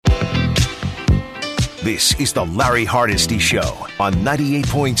This is the Larry Hardesty Show on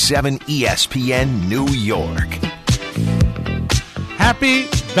 98.7 ESPN New York. Happy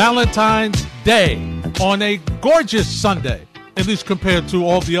Valentine's Day on a gorgeous Sunday, at least compared to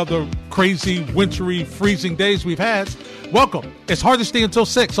all the other crazy, wintry, freezing days we've had. Welcome. It's Hardesty until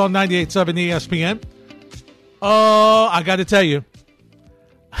 6 on 98.7 ESPN. I got to tell you,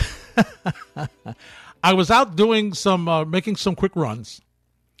 I was out doing making some quick runs,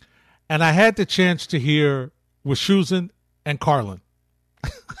 and I had the chance to hear Wischusen and Carlin.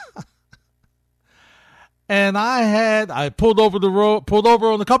 And I pulled over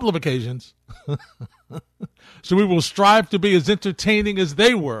on a couple of occasions. So we will strive to be as entertaining as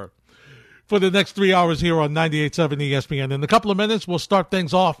they were for the next 3 hours here on 98.7 ESPN. In a couple of minutes, we'll start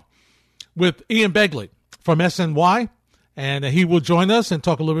things off with Ian Begley from SNY, and he will join us and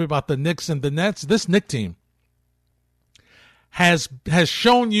talk a little bit about the Knicks and the Nets. This Knicks team has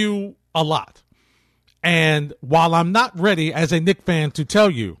shown you a lot. And while I'm not ready as a Knicks fan to tell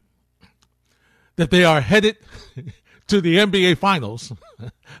you that they are headed to the NBA Finals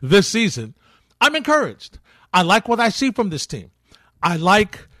this season, I'm encouraged. I like what I see from this team. I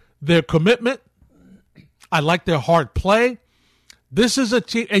like their commitment. I like their hard play. This is a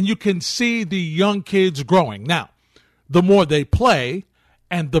team, and you can see the young kids growing. Now, the more they play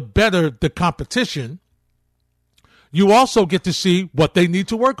and the better the competition, you also get to see what they need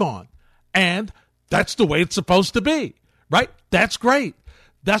to work on. And that's the way it's supposed to be, right? That's great.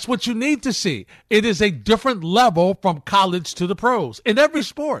 That's what you need to see. It is a different level from college to the pros in every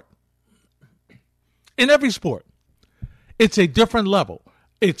sport. In every sport, it's a different level.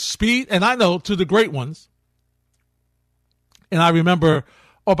 It's speed, and I know to the great ones. And I remember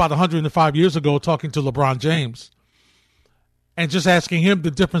about 105 years ago talking to LeBron James and just asking him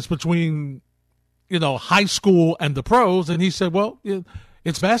the difference between, high school and the pros. And he said, well,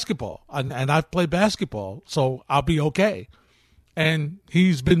 it's basketball, and I've played basketball, so I'll be okay. And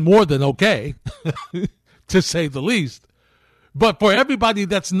he's been more than okay, to say the least. But for everybody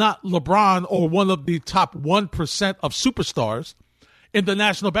that's not LeBron or one of the top 1% of superstars in the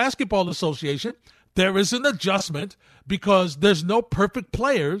National Basketball Association, there is an adjustment because there's no perfect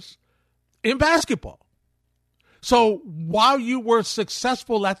players in basketball. So while you were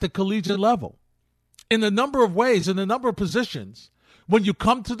successful at the collegiate level, in a number of ways, in a number of positions, when you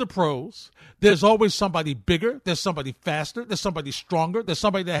come to the pros, there's always somebody bigger, there's somebody faster, there's somebody stronger, there's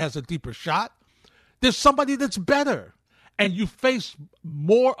somebody that has a deeper shot, there's somebody that's better. And you face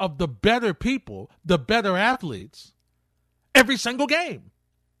more of the better people, the better athletes, every single game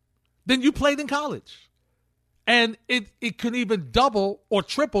than you played in college. And it can even double or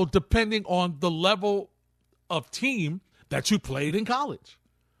triple depending on the level of team that you played in college.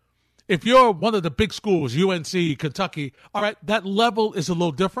 If you're one of the big schools, UNC, Kentucky, all right, that level is a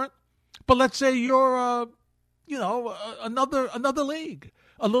little different. But let's say you're, another league,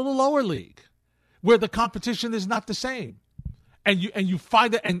 a little lower league, where the competition is not the same. And you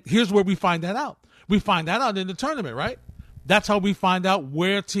find it, and here's where we find that out. We find that out in the tournament, right? That's how we find out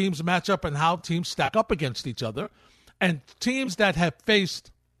where teams match up and how teams stack up against each other. And teams that have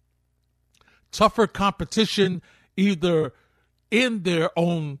faced tougher competition either in their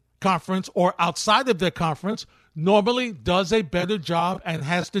own conference or outside of their conference normally does a better job and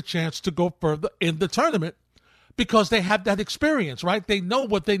has the chance to go further in the tournament because they have that experience, right? They know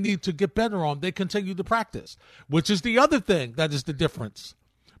what they need to get better on. They continue to practice, which is the other thing that is the difference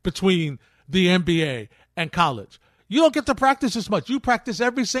between the NBA and college. You don't get to practice as much. You practice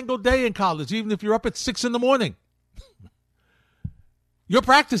every single day in college, even if you're up at 6 a.m. You're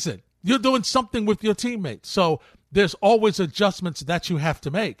practicing. You're doing something with your teammates. So there's always adjustments that you have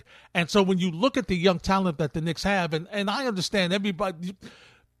to make. And so when you look at the young talent that the Knicks have, and I understand everybody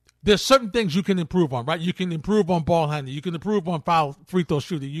 – there's certain things you can improve on, right? You can improve on ball handling. You can improve on foul free throw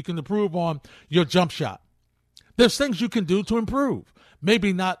shooting. You can improve on your jump shot. There's things you can do to improve.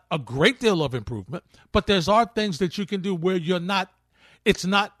 Maybe not a great deal of improvement, but there's things that you can do where it's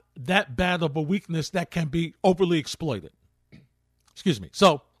not that bad of a weakness that can be overly exploited. Excuse me.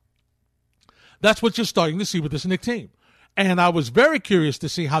 So that's what you're starting to see with this Knicks team. And I was very curious to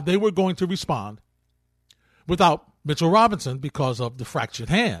see how they were going to respond without Mitchell Robinson because of the fractured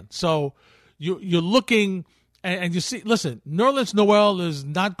hand. So you're looking and you see, listen, Nerlens Noel is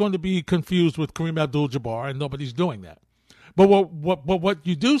not going to be confused with Kareem Abdul-Jabbar, and nobody's doing that. But what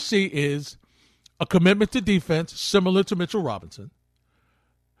you do see is a commitment to defense similar to Mitchell Robinson.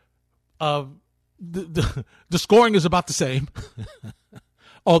 The scoring is about the same.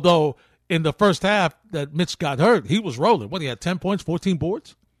 Although in the first half that Mitch got hurt, he was rolling. He had 10 points, 14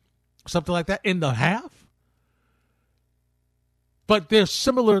 boards, something like that in the half. But they're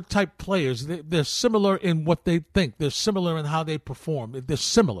similar type players. They're similar in what they think. They're similar in how they perform. They're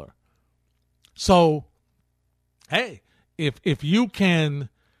similar. So, hey, if you can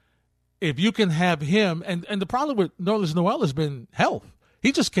have him, and the problem with Nerlens Noel has been health.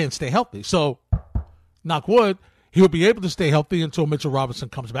 He just can't stay healthy. So, knock wood, he'll be able to stay healthy until Mitchell Robinson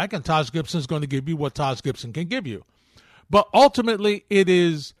comes back, and Taj Gibson's going to give you what Taj Gibson can give you. But ultimately, it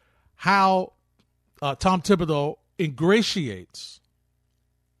is how Tom Thibodeau ingratiates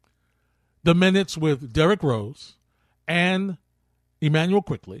the minutes with Derrick Rose and Emmanuel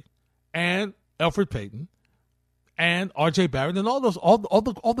Quickley and Elfrid Payton and R.J. Barrett and all the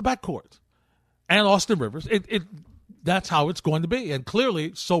backcourt and Austin Rivers. That's how it's going to be. And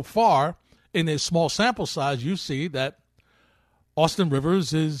clearly, so far, in a small sample size, you see that Austin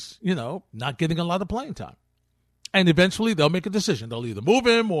Rivers is, not getting a lot of playing time. And eventually they'll make a decision. They'll either move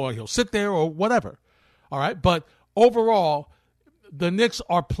him or he'll sit there or whatever. All right. But overall, the Knicks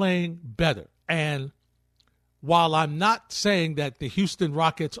are playing better. And while I'm not saying that the Houston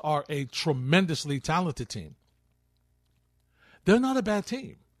Rockets are a tremendously talented team, they're not a bad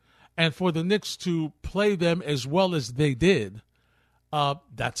team. And for the Knicks to play them as well as they did,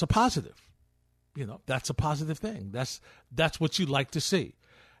 that's a positive. That's a positive thing. That's what you like to see.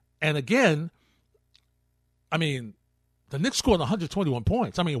 And again, I mean, the Knicks scored 121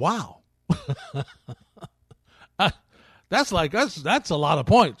 points. I mean, wow. That's a lot of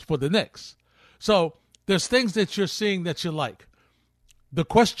points for the Knicks. So there's things that you're seeing that you like. The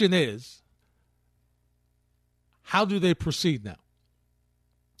question is, how do they proceed now?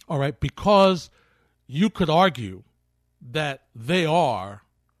 All right, because you could argue that they are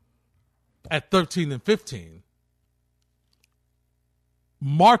at 13-15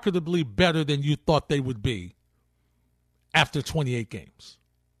 marketably better than you thought they would be after 28 games.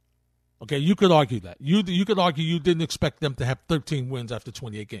 Okay, you could argue that. You could argue you didn't expect them to have 13 wins after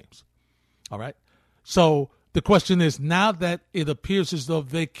 28 games. All right? So the question is, now that it appears as though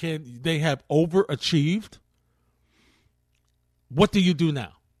they have overachieved, what do you do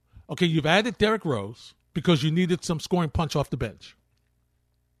now? Okay, you've added Derrick Rose because you needed some scoring punch off the bench.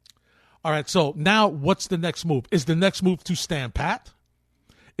 All right, so now what's the next move? Is the next move to stand pat?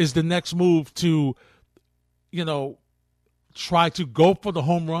 Is the next move to, try to go for the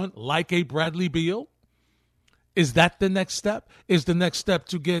home run like a Bradley Beal? Is that the next step? Is the next step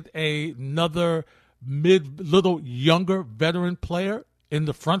to get another little younger veteran player in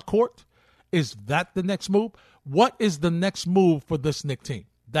the front court? Is that the next move? What is the next move for this Knicks team?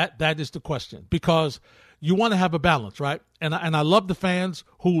 That is the question, because you want to have a balance, right? And I love the fans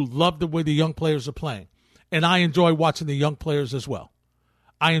who love the way the young players are playing, and I enjoy watching the young players as well.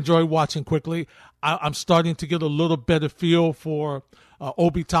 I enjoy watching Quickley. I'm starting to get a little better feel for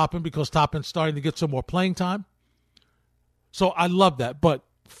Obi Toppin, because Toppin's starting to get some more playing time. So I love that. But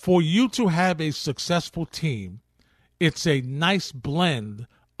for you to have a successful team, it's a nice blend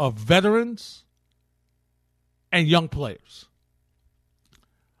of veterans and young players.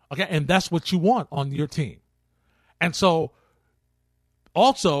 Okay, and that's what you want on your team. And so,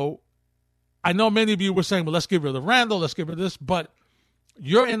 also, I know many of you were saying, well, let's get rid of Randall, let's get rid of this, but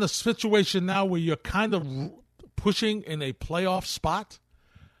you're in a situation now where you're kind of pushing in a playoff spot.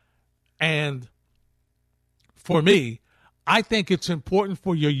 And for me, I think it's important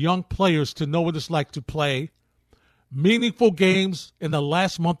for your young players to know what it's like to play meaningful games in the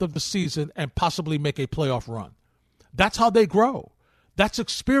last month of the season and possibly make a playoff run. That's how they grow. That's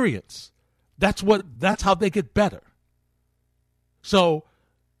experience. That's how they get better. So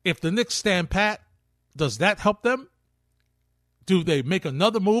if the Knicks stand pat, does that help them? Do they make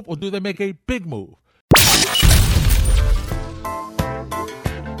another move, or do they make a big move? It's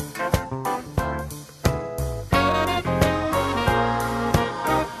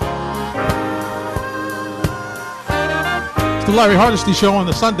the Larry Hardesty Show on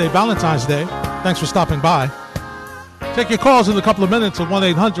the Sunday, Valentine's Day. Thanks for stopping by. Take your calls in a couple of minutes at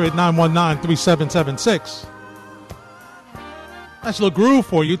 1-800-919-3776. Nice little groove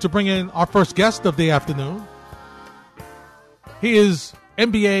for you to bring in our first guest of the afternoon. He is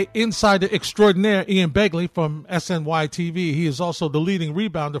NBA insider extraordinaire Ian Begley from SNY TV. He is also the leading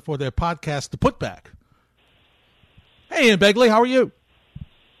rebounder for their podcast, The Putback. Hey, Ian Begley, how are you?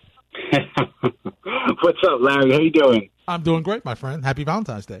 What's up, Larry? How you doing? I'm doing great, my friend. Happy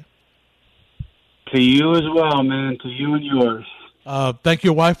Valentine's Day. To you as well, man. To you and yours. Thank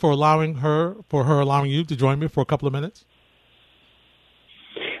your wife for allowing you to join me for a couple of minutes.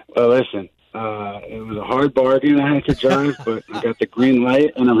 Well, listen, it was a hard bargain I had to drive, but I got the green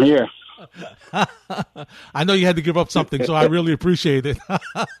light, and I'm here. I know you had to give up something, so I really appreciate it.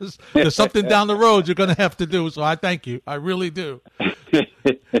 There's something down the road you're going to have to do, so I thank you. I really do.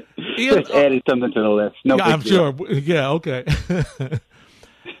 Ian, just added something to the list. No, yeah, I'm sure. Yeah, okay.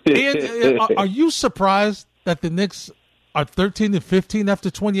 Ian, are you surprised that the Knicks are 13-15 after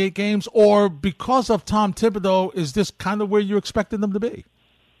 28 games, or because of Tom Thibodeau, is this kind of where you expected them to be?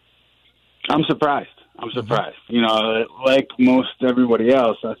 I'm surprised. You know, like most everybody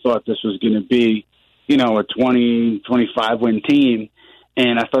else, I thought this was going to be, you know, a 20, 25-win team,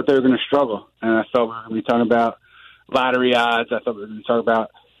 and I thought they were going to struggle. And I thought we were going to be talking about lottery odds. I thought we were going to talk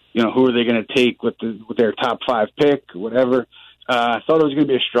about, you know, who are they going to take with their top 5 pick, whatever. I thought it was going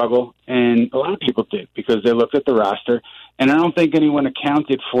to be a struggle, and a lot of people did because they looked at the roster, and I don't think anyone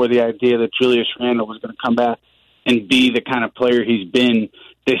accounted for the idea that Julius Randle was going to come back and be the kind of player he's been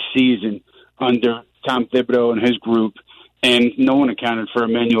this season under Tom Thibodeau and his group, and no one accounted for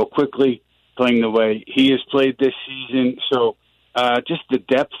Emmanuel Quickly playing the way he has played this season. So just the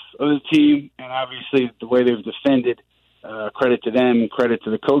depth of the team, and obviously the way they've defended, credit to them, credit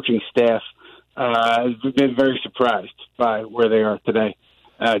to the coaching staff. I've been very surprised by where they are today.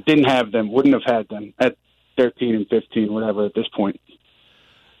 Didn't have them, wouldn't have had them at 13 and 15, whatever, at this point.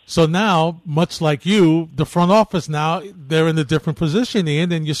 So now, much like you, the front office now, they're in a different position,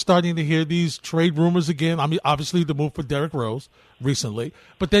 Ian, and you're starting to hear these trade rumors again. I mean, obviously the move for Derrick Rose recently,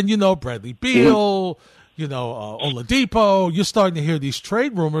 but then, you know, Bradley Beal, you know, Oladipo, you're starting to hear these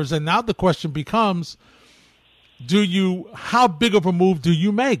trade rumors, and now the question becomes, how big of a move do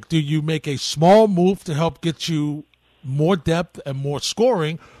you make? Do you make a small move to help get you more depth and more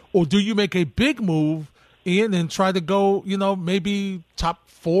scoring, or do you make a big move, Ian, and try to go, you know, maybe top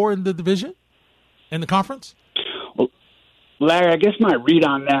 4 in the division, in the conference? Well, Larry, I guess my read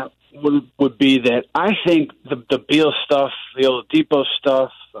on that would be that I think the Beal stuff, the Oladipo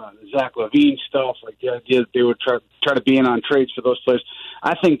stuff, the Zach LaVine stuff, like the idea that they would try to be in on trades for those players,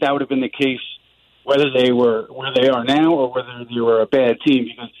 I think that would have been the case whether they were where they are now or whether they were a bad team,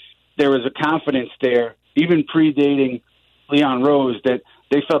 because there was a confidence there, even predating Leon Rose, that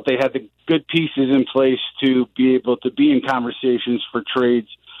they felt they had the good pieces in place to be able to be in conversations for trades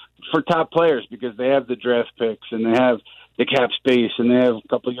for top players, because they have the draft picks and they have the cap space and they have a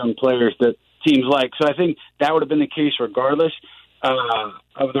couple of young players that teams like. So I think that would have been the case regardless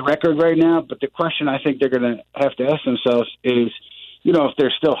of the record right now. But the question I think they're going to have to ask themselves is, you know, if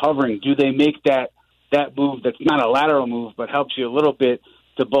they're still hovering, do they make that move that's not a lateral move but helps you a little bit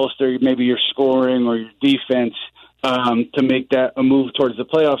to bolster maybe your scoring or your defense, to make that a move towards the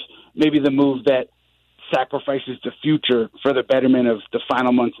playoffs, maybe the move that sacrifices the future for the betterment of the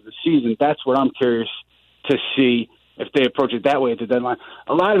final months of the season? That's what I'm curious to see if they approach it that way at the deadline.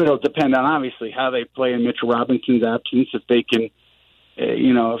 A lot of it will depend on, obviously, how they play in Mitchell Robinson's absence, if they can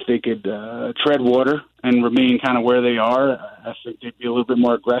if they could tread water and remain kind of where they are. I think they'd be a little bit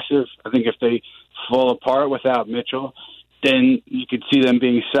more aggressive. I think if they fall apart without Mitchell, then you could see them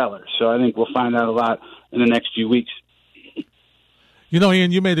being sellers. So I think we'll find out a lot in the next few weeks. You know,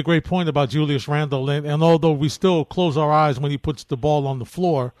 Ian, you made a great point about Julius Randle, and although we still close our eyes when he puts the ball on the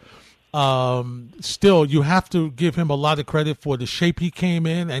floor, still, you have to give him a lot of credit for the shape he came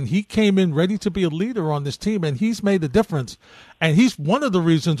in, and he came in ready to be a leader on this team, and he's made a difference. And he's one of the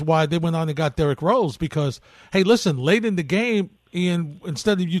reasons why they went on and got Derrick Rose, because, hey, listen, late in the game, Ian,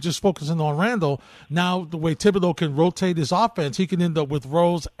 instead of you just focusing on Randle, now the way Thibodeau can rotate his offense, he can end up with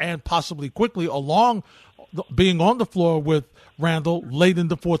Rose and possibly Quickly along being on the floor with Randle late in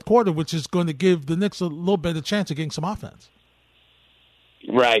the fourth quarter, which is going to give the Knicks a little better chance of getting some offense.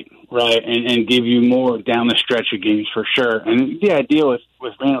 Right, and give you more down the stretch of games for sure. And the idea with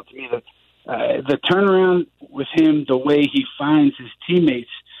Randle, to me, that the turnaround with him, the way he finds his teammates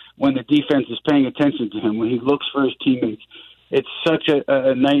when the defense is paying attention to him, when he looks for his teammates, it's such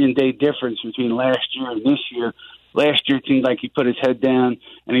a night and day difference between last year and this year. Last year, it seemed like he put his head down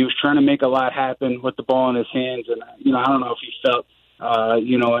and he was trying to make a lot happen with the ball in his hands. And, I don't know if he felt,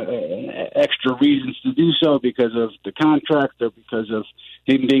 extra reasons to do so because of the contract or because of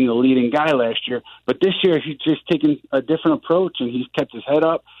him being the leading guy last year. But this year, he's just taken a different approach and he's kept his head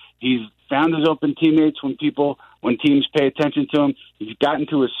up. He's found his open teammates when teams pay attention to him. He's gotten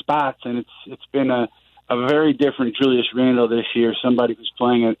to his spots, and it's been a very different Julius Randle this year, somebody who's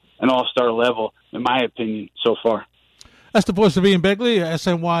playing at an all-star level, in my opinion, so far. That's the voice of Ian Begley,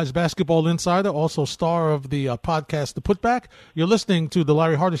 SNY's basketball insider, also star of the podcast The Putback. You're listening to the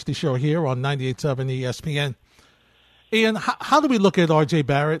Larry Hardesty Show here on 98.7 ESPN. Ian, how do we look at R.J.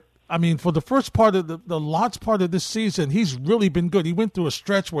 Barrett? I mean, for the first part of the large part of this season, he's really been good. He went through a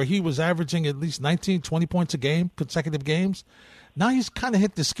stretch where he was averaging at least 19, 20 points a game, consecutive games. Now he's kind of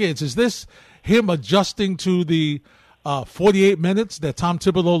hit the skids. Is this him adjusting to the 48 minutes that Tom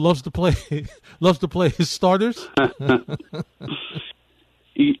Thibodeau loves to play his starters? I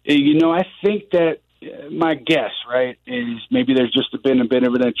think that my guess, right, is maybe there's just been a bit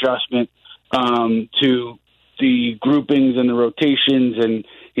of an adjustment to the groupings and the rotations, and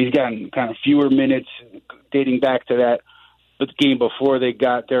he's gotten kind of fewer minutes dating back to that the game before they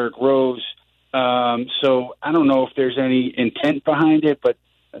got Derrick Rose. So I don't know if there's any intent behind it, but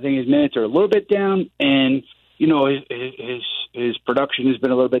I think his minutes are a little bit down, and his production has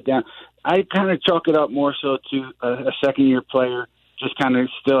been a little bit down. I kind of chalk it up more so to a second-year player just kind of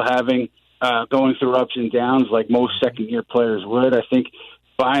still having going through ups and downs like most second-year players would. I think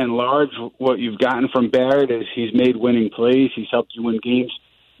by and large what you've gotten from Barrett is he's made winning plays. He's helped you win games.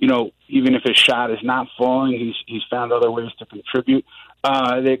 Even if his shot is not falling, he's found other ways to contribute.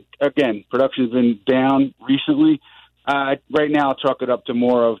 Again, production's been down recently. Right now, I'll chalk it up to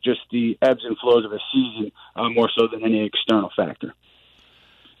more of just the ebbs and flows of a season, more so than any external factor.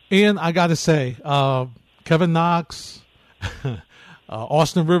 Ian, I got to say, Kevin Knox,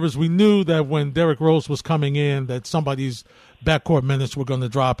 Austin Rivers, we knew that when Derrick Rose was coming in that somebody's backcourt minutes were going to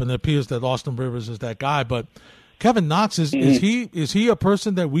drop, and it appears that Austin Rivers is that guy. But Kevin Knox, is he a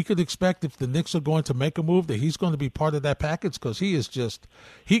person that we could expect if the Knicks are going to make a move that he's going to be part of that package? Because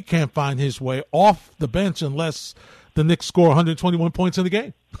he can't find his way off the bench unless the Knicks score 121 points in the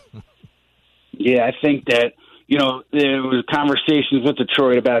game. Yeah, I think that, there was conversations with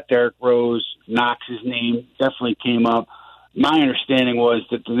Detroit about Derrick Rose. Knox's name definitely came up. My understanding was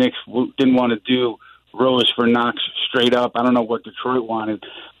that the Knicks didn't want to do Rose for Knox straight up. I don't know what Detroit wanted.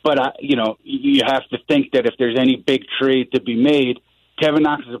 But, you have to think that if there's any big trade to be made, Kevin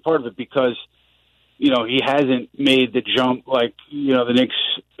Knox is a part of it because, he hasn't made the jump like, the Knicks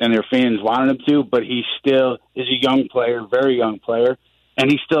and their fans wanted him to, but he still is a young player, very young player,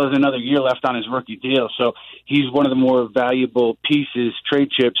 and he still has another year left on his rookie deal. So he's one of the more valuable pieces,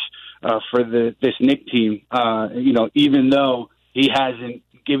 trade chips, for this Knicks team, even though he hasn't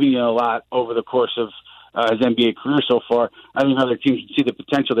given you a lot over the course of his NBA career so far. I think other teams see the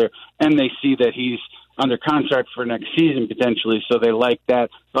potential there, and they see that he's under contract for next season potentially, so they like that.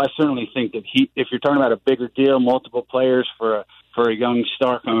 But I certainly think that if you're talking about a bigger deal, multiple players for a young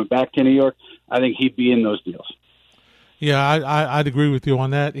star coming back to New York, I think he'd be in those deals. Yeah, I'd agree with you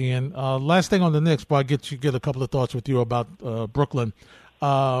on that, Ian. Last thing on the Knicks, but I get a couple of thoughts with you about Brooklyn.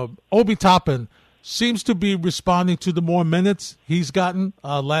 Obi Toppin seems to be responding to the more minutes he's gotten.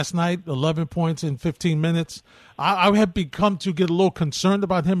 Last night, 11 points in 15 minutes. I have become to get a little concerned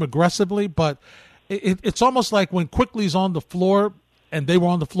about him aggressively, but it's almost like when Quickly's on the floor and they were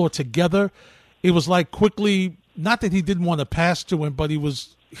on the floor together, it was like Quickly, not that he didn't want to pass to him, but he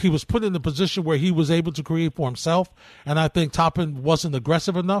was put in a position where he was able to create for himself, and I think Toppin wasn't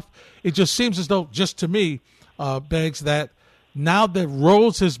aggressive enough. It just seems as though, just to me, Beggs, that now that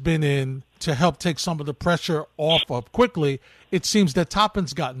Rose has been in to help take some of the pressure off of Quickly, it seems that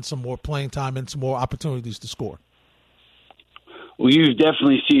Toppin's gotten some more playing time and some more opportunities to score. Well, you've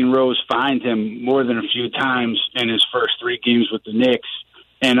definitely seen Rose find him more than a few times in his first 3 games with the Knicks,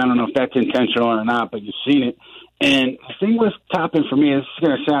 and I don't know if that's intentional or not, but you've seen it. And the thing with Toppin for me, this is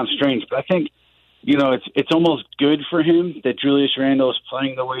going to sound strange, but I think, it's almost good for him that Julius Randle is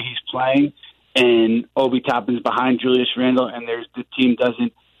playing the way he's playing, and Obi Toppin's behind Julius Randle, and the team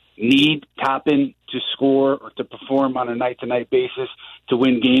doesn't need Toppin to score or to perform on a night-to-night basis to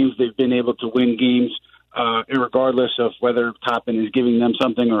win games. They've been able to win games regardless of whether Toppin is giving them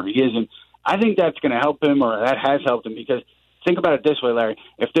something or he isn't. I think that's going to help him, or that has helped him, because think about it this way, Larry.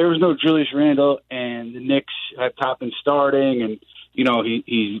 If there was no Julius Randle and the Knicks had Toppin starting and,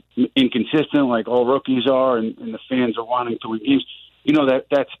 he's inconsistent like all rookies are and the fans are wanting to win games,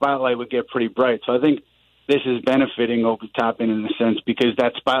 that spotlight would get pretty bright. So I think this is benefiting Obi Toppin in a sense because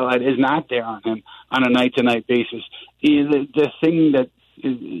that spotlight is not there on him on a night-to-night basis. The thing that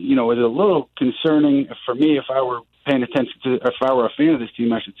is a little concerning for me, if I were paying attention to, if I were a fan of this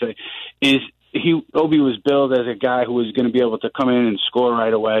team, I should say, is Obi was billed as a guy who was going to be able to come in and score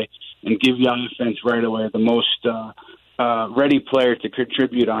right away and give you offense right away, the most ready player to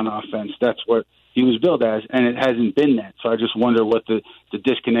contribute on offense. That's what he was billed as, and it hasn't been that. So I just wonder what the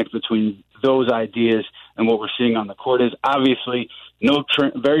disconnect between those ideas and what we're seeing on the court is. Obviously,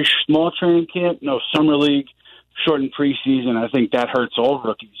 very small training camp, no summer league, shortened preseason. I think that hurts all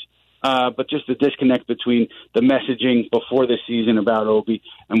rookies. But just the disconnect between the messaging before the season about Obi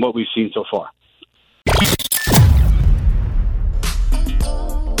and what we've seen so far.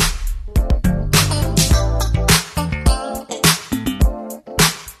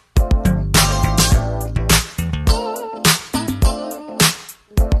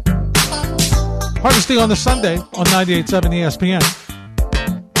 Hardesty on the Sunday on 98.7 ESPN.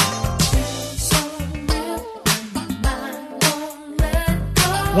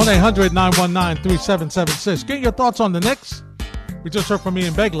 1-800-919-3776. Get your thoughts on the Knicks. We just heard from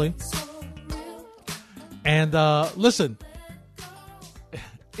Ian Begley. And listen,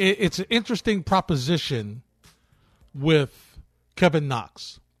 it's an interesting proposition with Kevin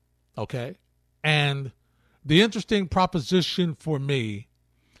Knox, okay? And the interesting proposition for me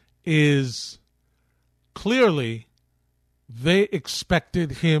is clearly they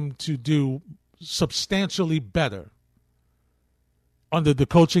expected him to do substantially better under the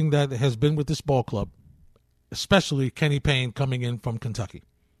coaching that has been with this ball club, especially Kenny Payne coming in from Kentucky.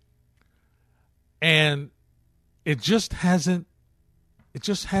 And it just hasn't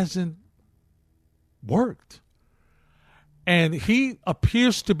worked. And he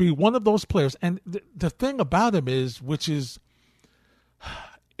appears to be one of those players. And the thing about him is, which is,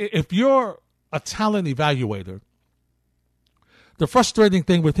 if you're a talent evaluator, the frustrating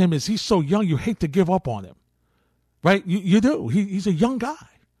thing with him is he's so young, you hate to give up on him. Right? You do. He's a young guy.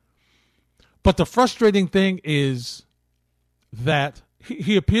 But the frustrating thing is that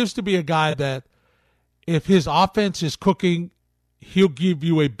he appears to be a guy that if his offense is cooking, he'll give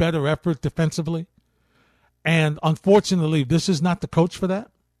you a better effort defensively. And unfortunately, this is not the coach for that.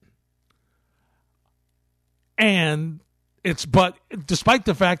 But despite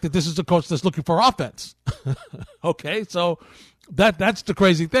the fact that this is a coach that's looking for offense. Okay, so that's the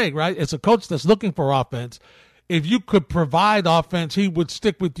crazy thing, right? It's a coach that's looking for offense. If you could provide offense, he would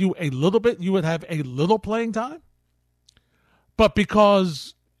stick with you a little bit. You would have a little playing time. But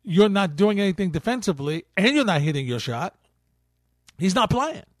because you're not doing anything defensively and you're not hitting your shot, he's not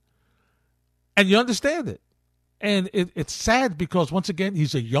playing. And you understand it. And it's sad because, once again,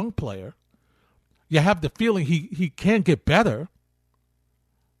 he's a young player. You have the feeling he can get better,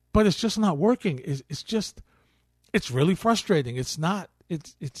 but it's just not working. It's really frustrating. It's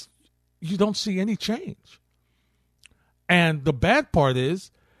you don't see any change. And the bad part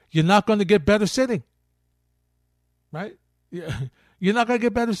is you're not going to get better sitting, right? You're not going to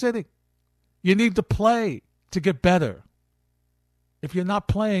get better sitting. You need to play to get better. If you're not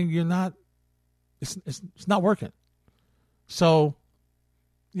playing, you're not. It's not working. So,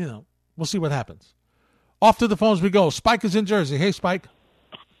 we'll see what happens. Off to the phones we go. Spike is in Jersey. Hey, Spike.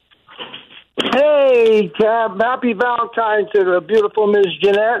 Hey, Tab. Happy Valentine's to the beautiful Ms.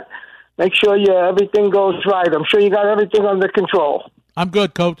 Jeanette. Make sure everything goes right. I'm sure you got everything under control. I'm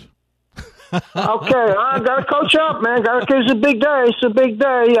good, Coach. Okay, I got to coach up, man. It's a big day. It's a big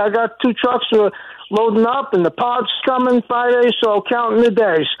day. I got 2 trucks loading up, and the pod's coming Friday, so counting the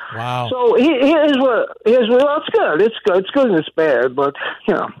days. Wow. So here's what it's good. It's good. It's good and it's bad, but,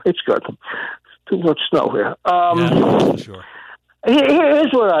 it's good. Too much snow here. Yeah, for sure.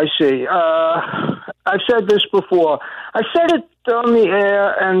 Here's what I see. I've said this before. I said it on the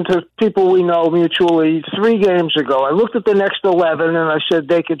air and to people we know mutually 3 games ago. I looked at the next 11, and I said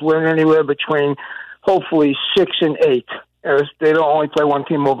they could win anywhere between, hopefully, 6 and 8. They don't only play one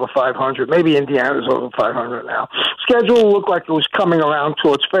team over 500. Maybe Indiana's over 500 now. Schedule looked like it was coming around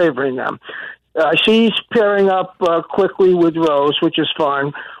towards favoring them. I see he's pairing up quickly with Rose, which is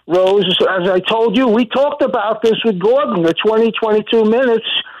fine. Rose, as I told you, we talked about this with Gordon, the 20-22 minutes.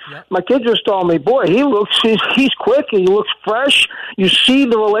 Yep. My kid just told me, boy, he's quick, he looks fresh. You see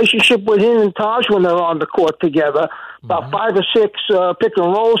the relationship with him and Taj when they're on the court together. About 5 or 6 pick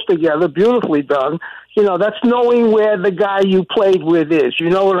and rolls together, beautifully done. That's knowing where the guy you played with is. You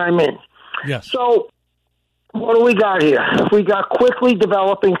know what I mean? Yes. So what do we got here? We got quickly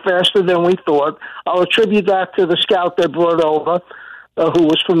developing faster than we thought. I'll attribute that to the scout they brought over, who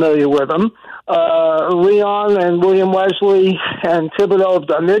was familiar with him. Leon and William Wesley and Thibodeau have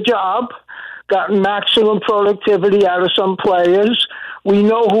done their job, gotten maximum productivity out of some players. We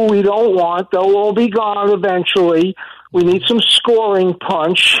know who we don't want. They'll all be gone eventually. We need some scoring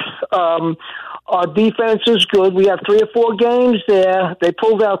punch. Our defense is good. We have 3 or 4 games there. They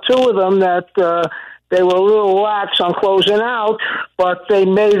pulled out 2 of them that they were a little lax on closing out, but they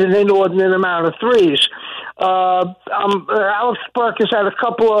made an inordinate amount of threes. Alex Burke has had a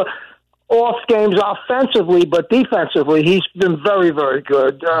couple of off games offensively, but defensively, he's been very, very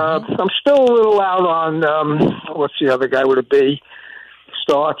good. I'm still a little out on, what's the other guy, would it be?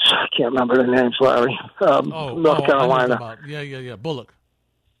 Starts. I can't remember the names, Larry. North Carolina. Yeah. Bullock.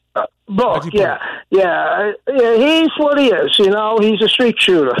 Bullock, yeah. He's what he is, He's a streak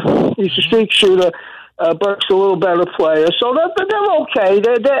shooter. Burke's a little better player. So they're okay.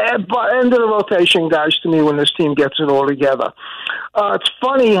 They're end of the rotation guys to me when this team gets it all together. It's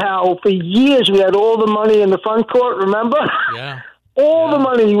funny how for years we had all the money in the front court, remember? Yeah. All the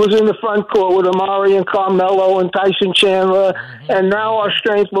money was in the front court with Amari and Carmelo and Tyson Chandler, and now our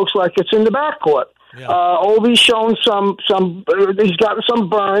strength looks like it's in the back court. Yeah. Obi's shown some. He's gotten some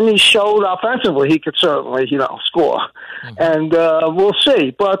burn. He showed offensively he could certainly, score, and we'll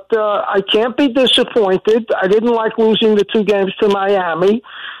see. But I can't be disappointed. I didn't like losing the 2 games to Miami.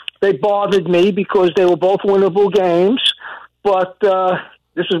 They bothered me because they were both winnable games. But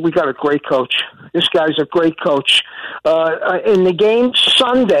we got a great coach. This guy's a great coach. In the game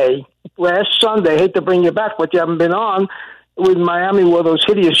last Sunday, I hate to bring you back, but you haven't been on. With Miami wore those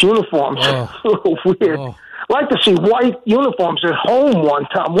hideous uniforms. Weird. I'd like to see white uniforms at home one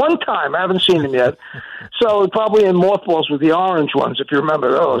time. I haven't seen them yet. So probably in mothballs with the orange ones, if you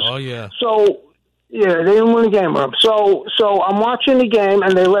remember those. Oh, yeah. So, yeah, they didn't win the game with them. So I'm watching the game,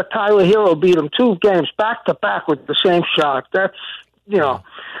 and they let Tyler Hero beat them 2 games back-to-back with the same shot. That's,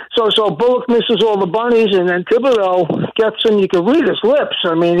 So Bullock misses all the bunnies, and then Thibodeau gets him. You can read his lips.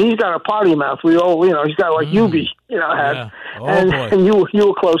 I mean, he's got a potty mouth. He's got like Ubi, had. Yeah. Oh, and you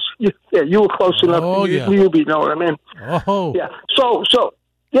were close. You were close enough. Ubi, know what I mean? Oh, yeah. So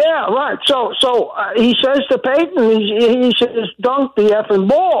yeah, right. So he says to Peyton, he says, "Dunk the effing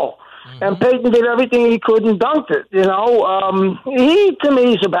ball." And Peyton did everything he could and dunked it. He to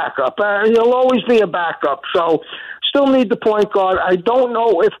me is a backup. He'll always be a backup. So. Still need the point guard. I don't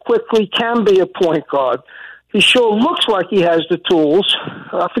know if Quickly can be a point guard. He sure looks like he has the tools.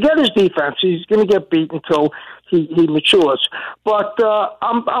 Forget his defense. He's going to get beat until he matures. But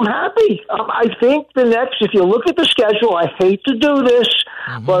I'm happy. I think the Knicks, if you look at the schedule, I hate to do this,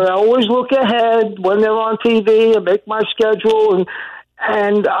 but I always look ahead when they're on TV and make my schedule.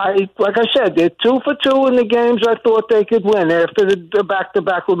 And like I said, they're 2 for 2 in the games I thought they could win after the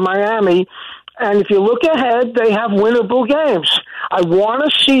back-to-back with Miami. And if you look ahead, they have winnable games. I want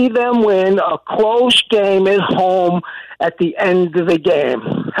to see them win a close game at home at the end of the game.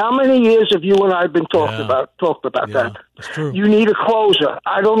 How many years have you and I been talked about that? That's true. You need a closer.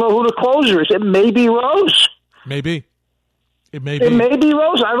 I don't know who the closer is. It may be Rose. Maybe. It may be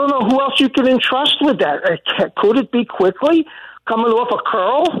Rose. I don't know who else you can entrust with that. Could it be Quickly? Coming off a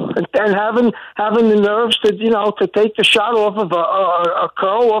curl and having the nerves to take the shot off of a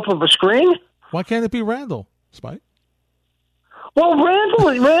curl off of a screen? Why can't it be Randall, Spike? Well,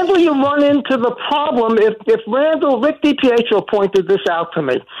 Randall, you run into the problem if Randall, Rick DiPietro pointed this out to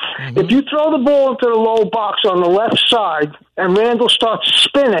me. If you throw the ball into the low box on the left side and Randall starts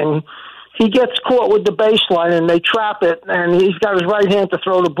spinning, he gets caught with the baseline and they trap it, and he's got his right hand to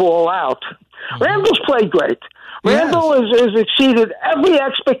throw the ball out. Randall's played great. Randall has exceeded every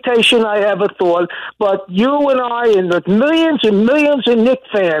expectation I ever thought, but you and I and the millions and millions of Knicks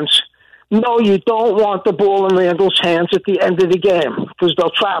fans, no, you don't want the ball in Randall's hands at the end of the game because they'll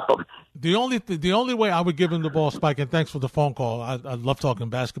trap him. The only way I would give him the ball, Spike, and thanks for the phone call. I love talking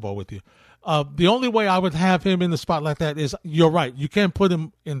basketball with you. The only way I would have him in the spot like that is, you're right, you can't put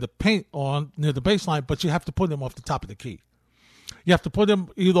him in the paint near the baseline, but you have to put him off the top of the key. You have to put him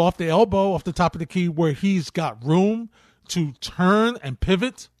either off the elbow, off the top of the key, where he's got room to turn and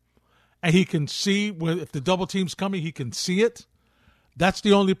pivot, and he can see if the double team's coming, he can see it. That's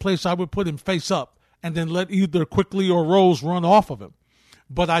the only place I would put him face up, and then let either Quickly or Rose run off of him.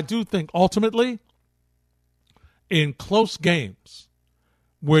 But I do think ultimately, in close games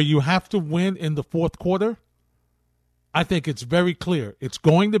where you have to win in the fourth quarter, I think it's very clear it's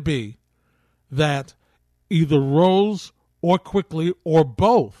going to be that either Rose or Quickly or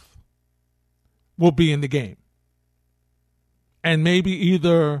both will be in the game. And maybe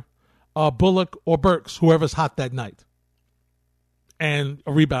either Bullock or Burks, whoever's hot that night. And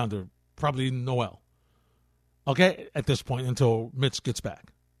a rebounder, probably Noel. Okay, at this point until Mitch gets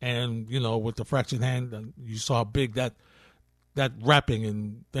back. And, with the fractured hand, you saw how big that wrapping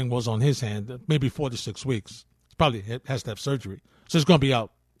and thing was on his hand, maybe 4 to 6 weeks. He probably has to have surgery. So he's going to be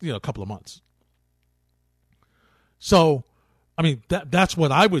out, a couple of months. So, I mean, that's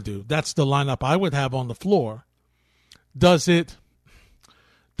what I would do. That's the lineup I would have on the floor. Does it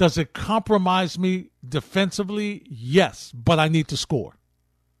compromise me defensively? Yes, but I need to score.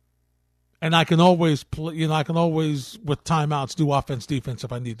 And I can always play, I can always, with timeouts, do offense, defense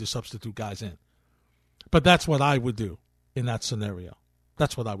if I need to substitute guys in. But that's what I would do in that scenario.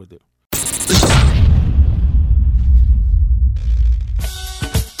 That's what I would do.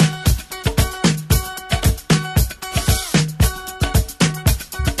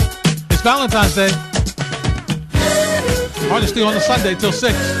 It's Valentine's Day. Hardesty on the Sunday till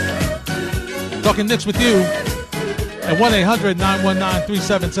 6. Talking Knicks with you at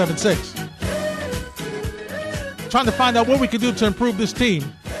 1-800-919-3776. Trying to find out what we can do to improve this team.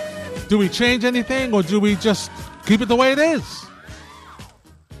 Do we change anything or do we just keep it the way it is?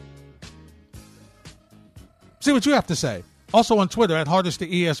 See what you have to say. Also on Twitter at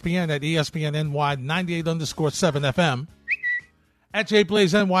Hardesty ESPN, at ESPNNY 98_7 FM, at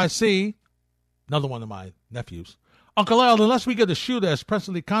JBlazeNYC, another one of my nephews. Uncle Al, unless we get a shooter as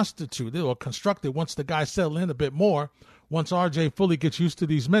presently constituted or constructed once the guys settle in a bit more, once RJ fully gets used to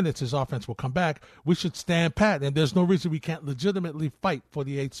these minutes, his offense will come back. We should stand pat, and there's no reason we can't legitimately fight for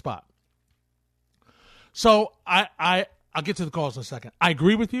the 8th spot. So I'll get to the calls in a second. I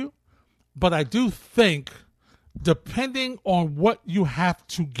agree with you, but I do think depending on what you have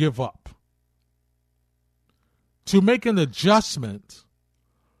to give up to make an adjustment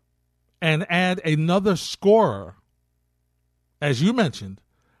and add another scorer, as you mentioned,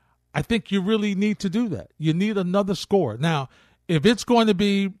 I think you really need to do that. You need another scorer. Now, if it's going to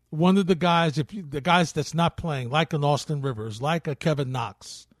be one of the guys, the guys that's not playing, like an Austin Rivers, like a Kevin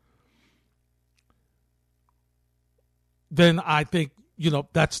Knox, then I think,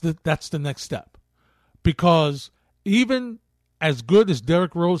 that's the next step. Because even as good as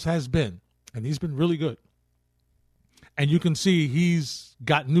Derrick Rose has been, and he's been really good, and you can see he's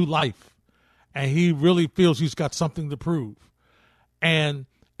got new life, and he really feels he's got something to prove. And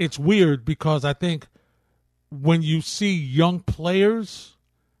it's weird because I think when you see young players,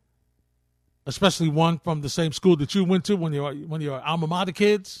 especially one from the same school that you went to when you're alma mater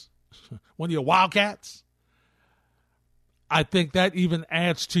kids, when you're Wildcats, I think that even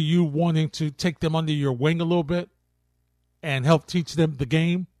adds to you wanting to take them under your wing a little bit and help teach them the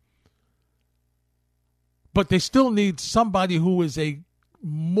game. But they still need somebody who is a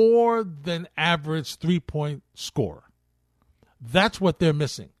more than average 3-point scorer. That's what they're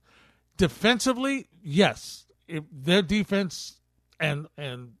missing. Defensively, yes, if their defense and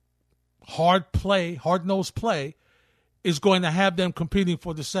hard-nosed play is going to have them competing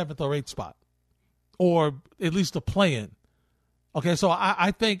for the 7th or 8th spot, or at least a play-in. Okay, so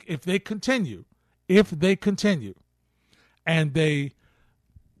I think if they continue, and they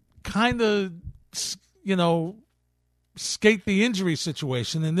kind of, skate the injury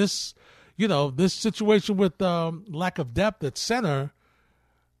situation, and this situation with lack of depth at center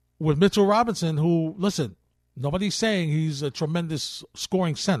with Mitchell Robinson, who, listen, nobody's saying he's a tremendous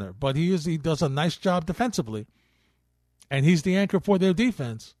scoring center, but he does a nice job defensively, and he's the anchor for their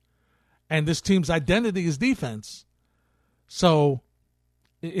defense, and this team's identity is defense. So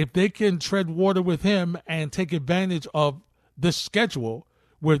if they can tread water with him and take advantage of this schedule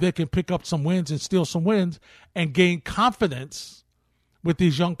where they can pick up some wins and steal some wins and gain confidence with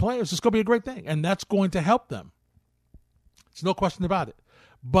these young players, it's going to be a great thing, and that's going to help them. There's no question about it.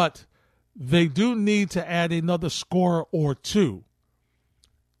 But they do need to add another scorer or two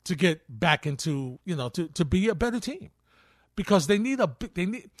to get back into, to be a better team, because they need a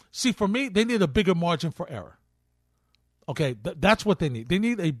bigger margin for error. Okay, that's what they need. They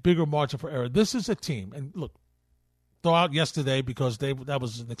need a bigger margin for error. This is a team, and look, throw out yesterday because that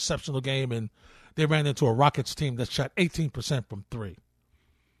was an exceptional game, and they ran into a Rockets team that shot 18% from three.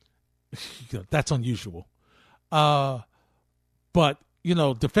 That's unusual. But,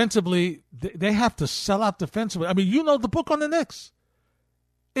 defensively, they have to sell out defensively. I mean, the book on the Knicks.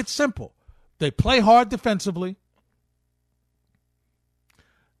 It's simple. They play hard defensively.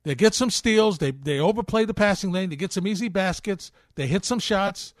 They get some steals. They overplay the passing lane. They get some easy baskets. They hit some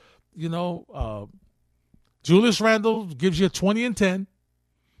shots. Julius Randle gives you 20 and 10.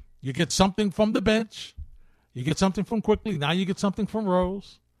 You get something from the bench. You get something from Quickly. Now you get something from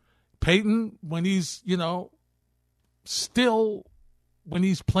Rose. Peyton, when he's, when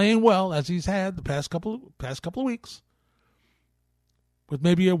he's playing well, as he's had the past couple of weeks, with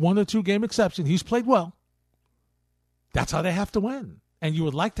maybe a 1 or 2 game exception, he's played well. That's how they have to win. And you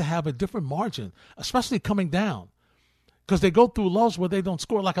would like to have a different margin, especially coming down, because they go through lulls where they don't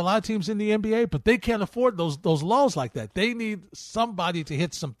score like a lot of teams in the NBA, but they can't afford those lulls like that. They need somebody to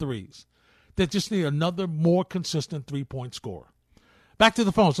hit some threes. They just need another more consistent 3-point scorer. Back to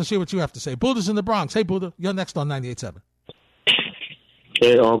the phones. Let's hear what you have to say. Buddha's in the Bronx. Hey, Buddha, you're next on 98.7.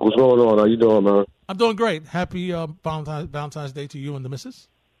 Hey, Uncle, what's going on? How you doing, man? I'm doing great. Happy Valentine's Day to you and the missus.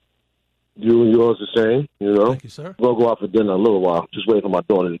 You and yours the same, Thank you, sir. We'll go out for dinner in a little while. Just waiting for my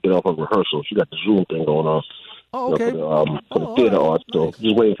daughter to get off of rehearsal. She got the Zoom thing going on. Oh, okay. For the theater art, so nice.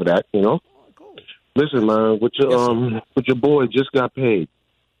 just waiting for that, Cool. Listen, man, with your boy just got paid.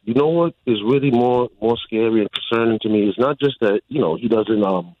 You know what is really more scary and concerning to me is not just that, he doesn't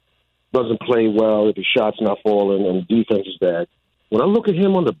play well if his shot's not falling and the defense is bad. When I look at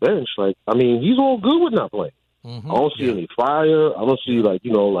him on the bench, he's all good with not playing. Mm-hmm. I don't see any fire. I don't see, I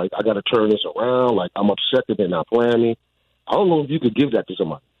got to turn this around. I'm upset that they're not playing me. I don't know if you could give that to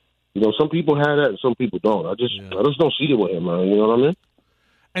somebody. Some people have that and some people don't. I just don't see it with him, man. You know what I mean?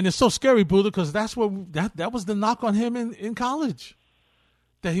 And it's so scary, Buddha, because that's what that was the knock on him in college.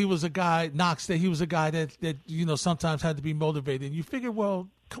 That he was a guy, Knox, that he was a guy that sometimes had to be motivated. And you figure, well,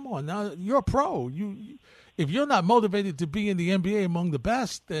 come on, now you're a pro. If you're not motivated to be in the NBA among the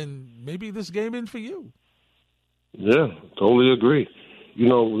best, then maybe this game isn't for you. Yeah, totally agree.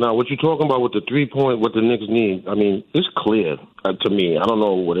 Now what you're talking about with the 3-point, what the Knicks need, I mean, it's clear to me. I don't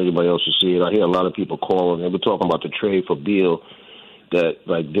know what anybody else should see it. I hear a lot of people calling. They were talking about the trade for Beal, that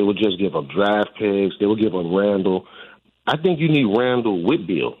like they would just give up draft picks. They would give up Randall. I think you need Randall with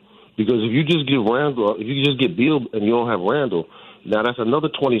Beal, because if you just get Beal and you don't have Randall, now that's another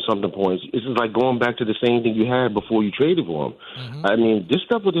 20-something points. It's just like going back to the same thing you had before you traded for him. Mm-hmm. I mean, this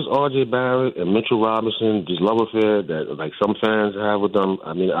stuff with this R.J. Barrett and Mitchell Robinson, this love affair that like some fans have with them,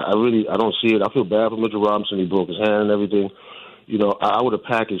 I mean, I don't see it. I feel bad for Mitchell Robinson. He broke his hand and everything. I would have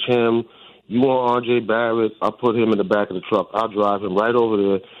packaged him. You want R.J. Barrett, I'll put him in the back of the truck. I'll drive him right over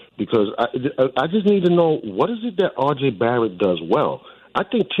there. Because I just need to know, what is it that R.J. Barrett does well? I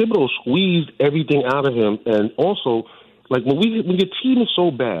think Thibodeau squeezed everything out of him. And also, like when your team is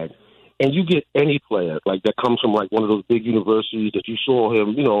so bad and you get any player like that comes from like one of those big universities that you saw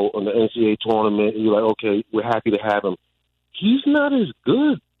him, on the NCAA tournament, and you're like, okay, we're happy to have him. He's not as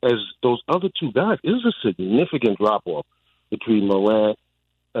good as those other two guys. There's a significant drop-off between Morant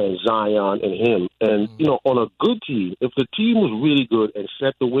and Zion and him. And, on a good team, if the team was really good and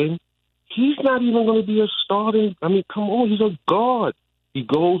set to win, he's not even going to be a starting. I mean, come on, he's a guard. He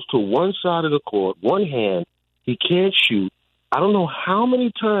goes to one side of the court, one hand. He can't shoot. I don't know how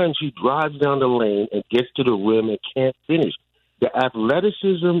many times he drives down the lane and gets to the rim and can't finish. The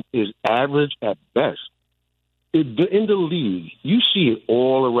athleticism is average at best. In the league, you see it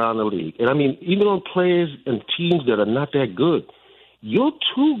all around the league. And, I mean, even on players and teams that are not that good, your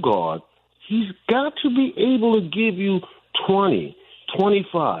two guard, he's got to be able to give you 20,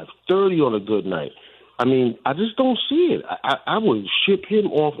 25, 30 on a good night. I mean, I just don't see it. I would ship him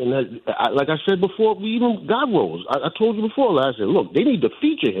off. And like I said before, we even got Rose. I told you before, I said, look, they need to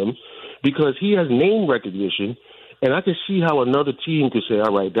feature him because he has name recognition. And I can see how another team could say,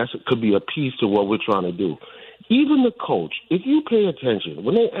 all right, that could be a piece to what we're trying to do. Even the coach, if you pay attention,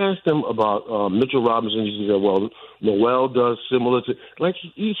 when they asked him about Mitchell Robinson, he said, well, Noel does similar to, like,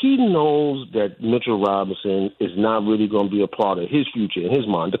 he knows that Mitchell Robinson is not really going to be a part of his future in his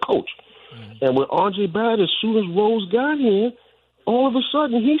mind, the coach. Mm-hmm. And with R.J. Barrett, as soon as Rose got here, all of a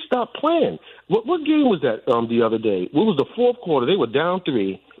sudden he stopped playing. What game was that the other day? It was the fourth quarter. They were down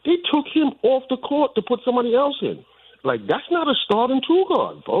 3. They took him off the court to put somebody else in. Like, that's not a starting two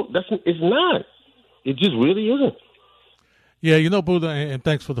guard, folks. It's not. It just really isn't. Yeah, Buddha, and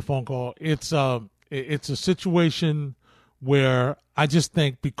thanks for the phone call. It's a situation where I just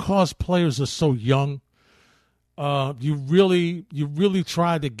think because players are so young, you really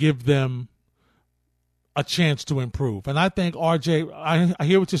try to give them a chance to improve. And I think RJ, I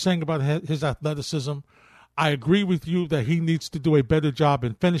hear what you're saying about his athleticism. I agree with you that he needs to do a better job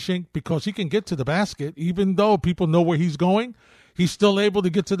in finishing because he can get to the basket. Even though people know where he's going, he's still able to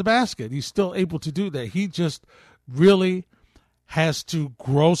get to the basket. He's still able to do that. He just really has to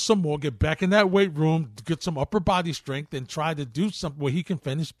grow some more, get back in that weight room, get some upper body strength, and try to do something where he can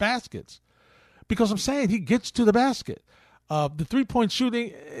finish baskets. Because I'm saying he gets to the basket. The three-point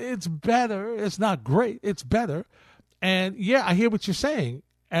shooting, it's better. It's not great. It's better. And, yeah, I hear what you're saying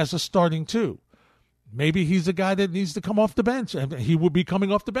as a starting two. Maybe he's a guy that needs to come off the bench. And he would be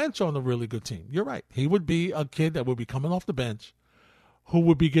coming off the bench on a really good team. You're right. He would be a kid that would be coming off the bench who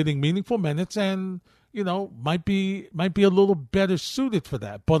would be getting meaningful minutes and, might be a little better suited for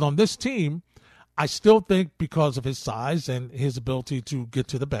that. But on this team, I still think because of his size and his ability to get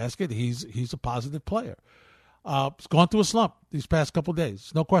to the basket, he's a positive player. He's gone through a slump these past couple of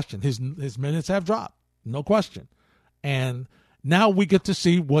days, no question. His minutes have dropped, no question. And now we get to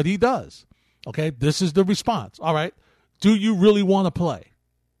see what he does. Okay, this is the response. All right, do you really want to play?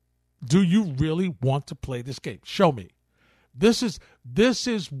 Do you really want to play this game? Show me. This is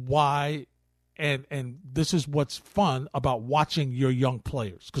why, and this is what's fun about watching your young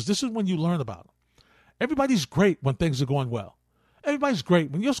players, because this is when you learn about them. Everybody's great when things are going well. Everybody's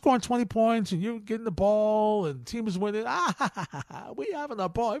great when you're scoring 20 points and you're getting the ball and the team is winning. We having the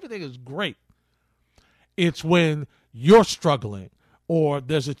ball. Everything is great. It's when you're struggling or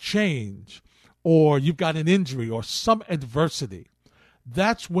there's a change or you've got an injury or some adversity.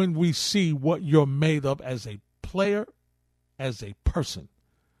 That's when we see what you're made of as a player, as a person.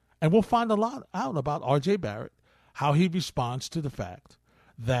 And we'll find a lot out about R.J. Barrett, how he responds to the fact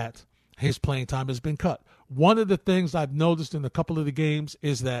that his playing time has been cut. One of the things I've noticed in a couple of the games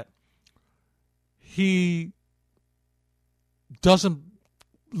is that he doesn't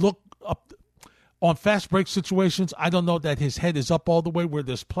look up on fast break situations, I don't know that his head is up all the way where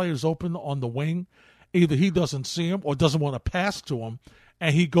there's players open on the wing. Either he doesn't see him or doesn't want to pass to him,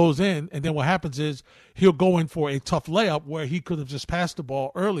 and he goes in, and then what happens is he'll go in for a tough layup where he could have just passed the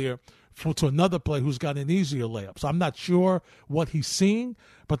ball earlier to another player who's got an easier layup. So I'm not sure what he's seeing,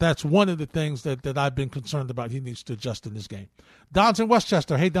 but that's one of the things that I've been concerned about he needs to adjust in this game. Don's in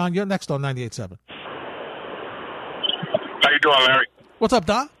Westchester. Hey, Don, you're next on 98.7. How you doing, Larry? What's up,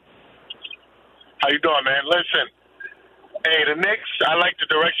 Don? How you doing, man? Listen, hey, the Knicks, I like the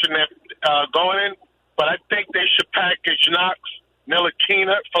direction they're going in, but I think they should package Knox,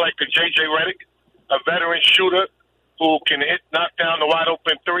 Ntilikina for like a J.J. Redick, a veteran shooter who can knock down the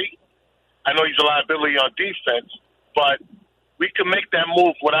wide-open three. I know he's a liability on defense, but we can make that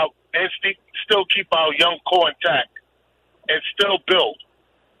move without and still keep our young core intact and still build.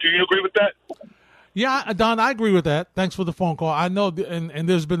 Do you agree with that? Yeah, Don, I agree with that. Thanks for the phone call. I know, and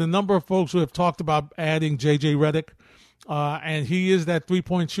there's been a number of folks who have talked about adding J.J. Redick, and he is that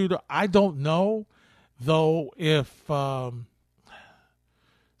three-point shooter. I don't know, though, if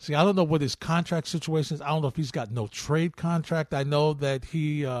see, I don't know what his contract situation is. I don't know if he's got no trade contract. I know that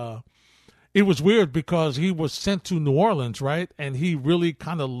he it was weird because he was sent to New Orleans, right? And he really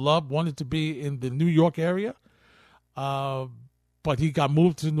kind of wanted to be in the New York area. But he got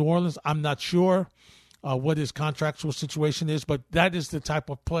moved to New Orleans. I'm not sure what his contractual situation is, but that is the type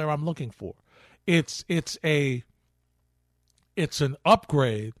of player I'm looking for. It's an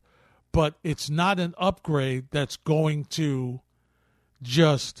upgrade, but it's not an upgrade that's going to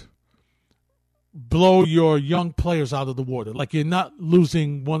just blow your young players out of the water. Like you're not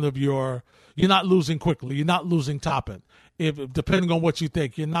losing you're not losing quickly. You're not losing Toppin. If depending on what you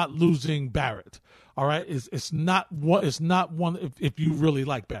think, you're not losing Barrett. All right, it's not one. If you really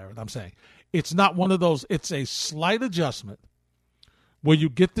like Barrett, I'm saying it's not one of those. It's a slight adjustment where you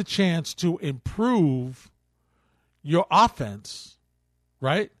get the chance to improve your offense,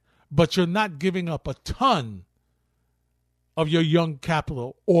 right? But you're not giving up a ton of your young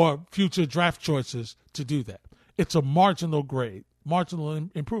capital or future draft choices to do that. It's a marginal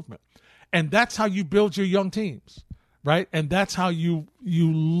improvement, and that's how you build your young teams. Right, and that's how you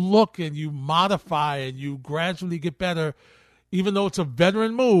look and you modify and you gradually get better. Even though it's a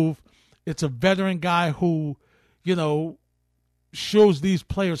veteran move, it's a veteran guy who, shows these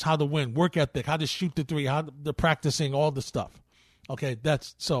players how to win, work ethic, how to shoot the three, how they're practicing all the stuff. Okay,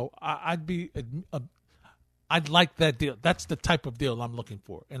 I'd like that deal. That's the type of deal I'm looking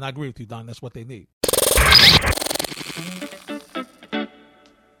for, and I agree with you, Don. That's what they need.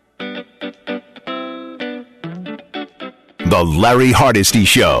 The Larry Hardesty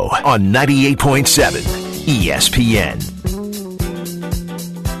Show on 98.7 ESPN.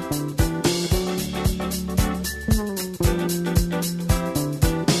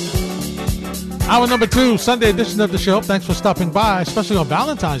 Hour number 2, Sunday edition of the show. Thanks for stopping by, especially on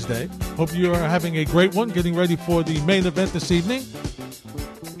Valentine's Day. Hope you are having a great one, getting ready for the main event this evening.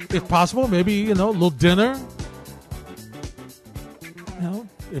 If possible, maybe, a little dinner.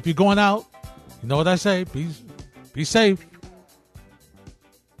 If you're going out, you know what I say, be safe.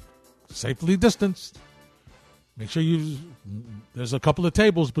 Safely distanced. Make sure there's a couple of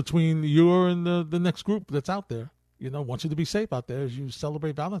tables between you and the next group that's out there. Want you to be safe out there as you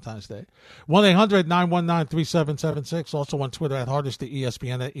celebrate Valentine's Day. 1-800-919-3776. Also on Twitter at Hardesty,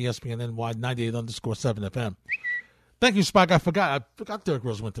 ESPN at ESPNNY 98_7 FM. Thank you, Spike. I forgot Derrick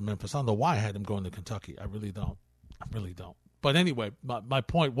Rose went to Memphis. I don't know why I had him going to Kentucky. I really don't. But anyway, my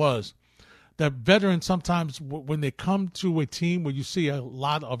point was that veterans sometimes, when they come to a team where you see a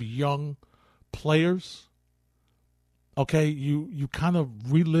lot of young players, okay, you kind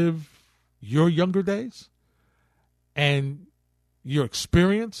of relive your younger days, and you're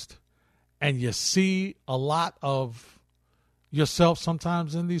experienced, and you see a lot of yourself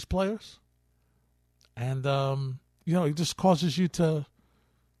sometimes in these players, and it just causes you to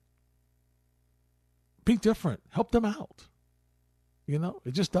be different, help them out.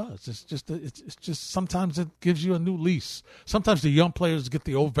 It just does. It's just sometimes it gives you a new lease. Sometimes the young players get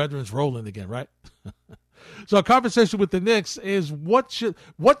the old veterans rolling again, right? So our conversation with the Knicks is what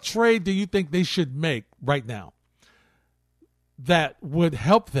trade do you think they should make right now that would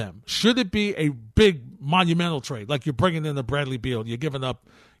help them? Should it be a big monumental trade, like you're bringing in a Bradley Beal, you're giving up,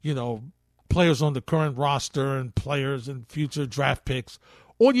 players on the current roster and players and future draft picks,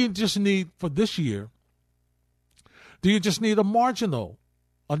 or do you just need for this year? Do you just need a marginal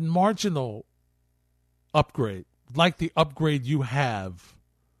upgrade, like the upgrade you have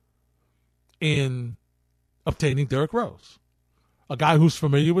in obtaining Derrick Rose, a guy who's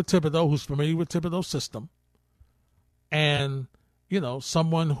familiar with Thibodeau, who's familiar with Thibodeau's system, and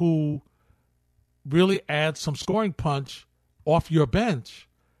someone who really adds some scoring punch off your bench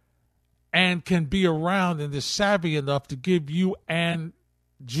and can be around and is savvy enough to give you and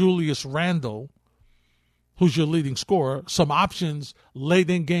Julius Randle, who's your leading scorer, some options late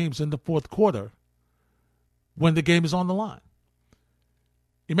in games in the fourth quarter when the game is on the line.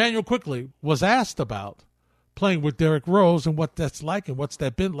 Emmanuel Quickly was asked about playing with Derrick Rose and what that's like and what's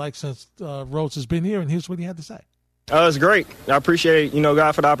that been like since Rose has been here, and here's what he had to say. It's great. I appreciate,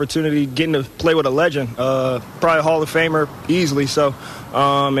 God, for the opportunity, getting to play with a legend, probably a Hall of Famer easily. So,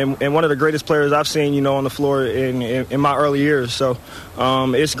 and one of the greatest players I've seen, on the floor in my early years. So,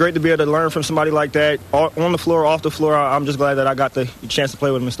 it's great to be able to learn from somebody like that on the floor, off the floor. I'm just glad that I got the chance to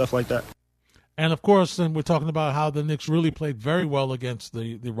play with him and stuff like that. And, of course, then we're talking about how the Knicks really played very well against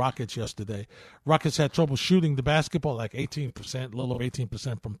the Rockets yesterday. Rockets had trouble shooting the basketball, like 18%, a little over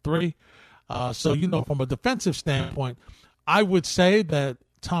 18% from three. So, from a defensive standpoint, I would say that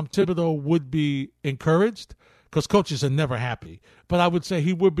Tom Thibodeau would be encouraged because coaches are never happy. But I would say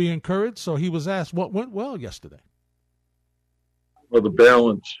he would be encouraged. So he was asked what went well yesterday. Well, the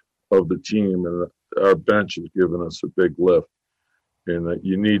balance of the team and our bench has given us a big lift. And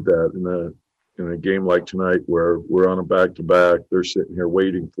you need that in a game like tonight where we're on a back-to-back. They're sitting here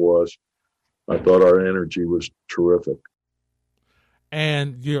waiting for us. I thought our energy was terrific.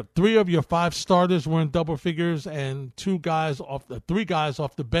 And three of your five starters were in double figures, and three guys off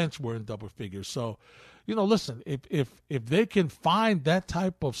the bench were in double figures. So, listen, if they can find that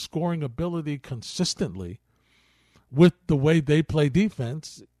type of scoring ability consistently with the way they play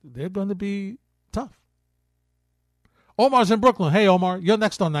defense, they're going to be tough. Omar's in Brooklyn. Hey, Omar, you're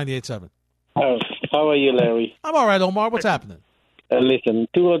next on 98.7. How are you, Larry? I'm all right, Omar. What's happening? Listen,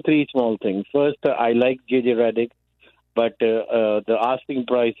 two or three small things. First, I like J.J. Redick. But the asking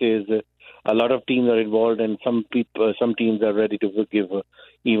price is a lot of teams are involved, and some teams are ready to give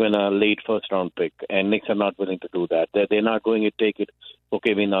even a late first-round pick, and Knicks are not willing to do that. They're not going to take it.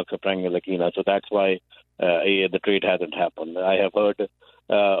 Okay, we knock a Frank Ntilikina, so that's why the trade hasn't happened. I have heard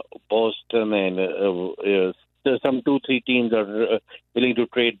Boston and some 2-3 teams are willing to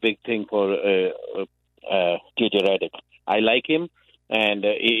trade big thing for J.J. Redick. I like him, and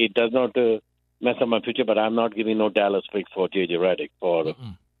it does not mess up my future, but I'm not giving no Dallas pick for J.J. Redick for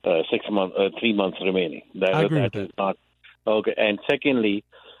 3 months remaining. That is not okay. And secondly,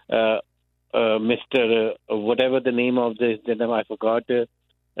 Mr. Whatever the name of this gentleman, I forgot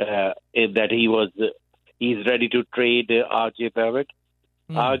that he's ready to trade R.J. Barrett.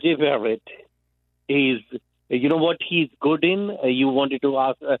 R.J. Barrett is, what he's good in. He wanted to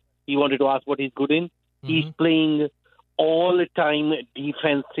ask what he's good in. He's playing all-time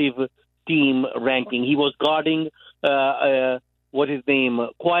defensive team ranking. He was guarding Kawhi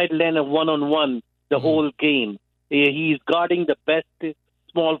Leonard one-on-one the whole game. He's guarding the best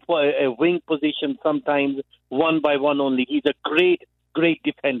small wing position sometimes one by one only. He's a great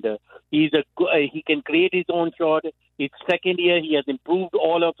defender. He can create his own shot. His second year, he has improved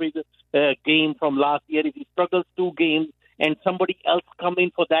all of his game from last year. If he struggles 2 games and somebody else come in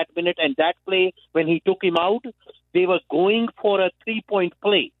for that minute and that play, when he took him out, they were going for a 3-point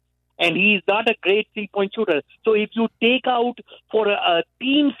play. And he's not a great 3-point shooter. So if you take out for a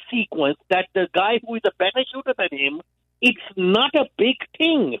team sequence that the guy who is a better shooter than him, it's not a big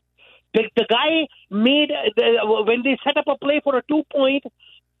thing. The guy made, when they set up a play for a 2-point,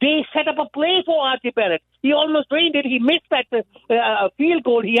 they set up a play for R.J. Barrett. He almost drained it. He missed that field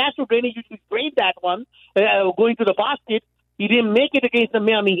goal. He has to drain it. You should drain that one going to the basket. He didn't make it against the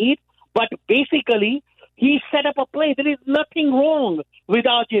Miami Heat. But basically, he set up a play. There is nothing wrong with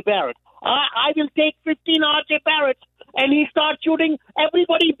R.J. Barrett. I will take 15 R.J. Barretts, and he starts shooting.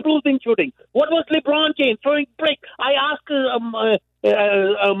 Everybody improves in shooting. What was LeBron James throwing break? I asked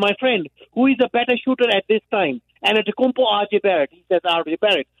my friend, who is a better shooter at this time? And Antetokounmpo, R.J. Barrett. He says R.J.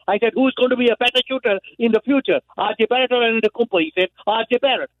 Barrett. I said, who's going to be a better shooter in the future? R.J. Barrett or Antetokounmpo? He said, R.J.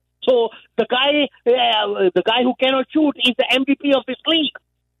 Barrett. So the guy who cannot shoot is the MVP of this league.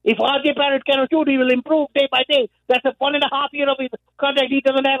 If R.J. Barrett cannot shoot, he will improve day by day. That's a 1.5 year of his contract he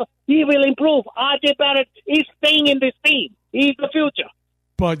doesn't have. He will improve. R.J. Barrett is staying in this team. He's the future.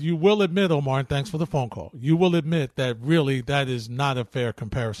 But you will admit, Omar, and thanks for the phone call, you will admit that really that is not a fair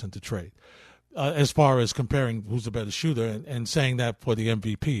comparison to trade as far as comparing who's a better shooter and saying that for the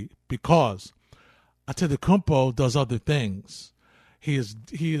MVP, because Antetokounmpo does other things. He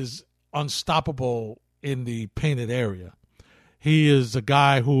is unstoppable in the painted area. He is a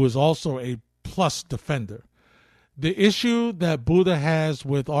guy who is also a plus defender. The issue that Buddha has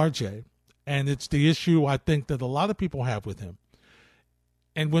with RJ, and it's the issue I think that a lot of people have with him,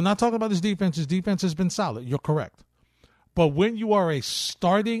 and we're not talking about his defense has been solid. You're correct. But when you are a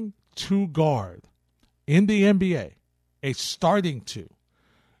starting two guard in the NBA, a starting two,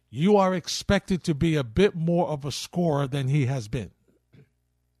 you are expected to be a bit more of a scorer than he has been.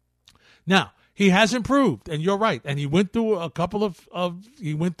 Now, he has improved, and you're right. And he went through a couple of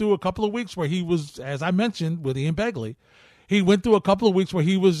weeks where he was, as I mentioned with Ian Begley, he went through a couple of weeks where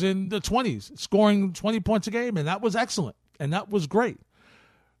he was in the 20s, scoring 20 points a game, and that was excellent, and that was great.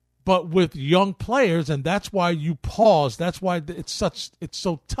 But with young players, and that's why you pause, that's why it's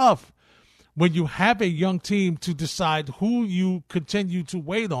so tough when you have a young team to decide who you continue to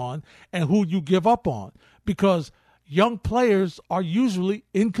wait on and who you give up on, because young players are usually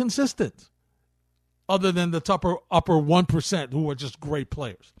inconsistent, other than the upper 1% who are just great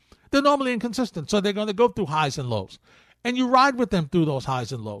players. They're normally inconsistent, so they're going to go through highs and lows. And you ride with them through those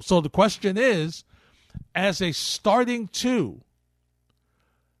highs and lows. So the question is, as a starting two,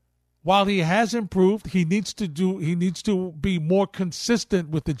 while he has improved, he needs to be more consistent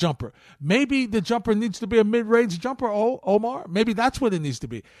with the jumper. Maybe the jumper needs to be a mid-range jumper, Omar. Maybe that's what it needs to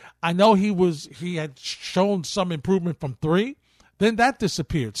be. I know he had shown some improvement from three, then that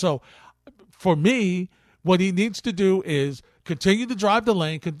disappeared. So for me, what he needs to do is continue to drive the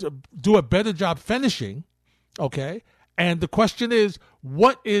lane, do a better job finishing, okay? And the question is,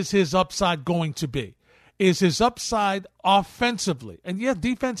 what is his upside going to be? Is his upside offensively? And yeah,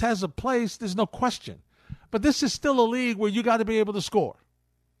 defense has a place, there's no question. But this is still a league where you got to be able to score.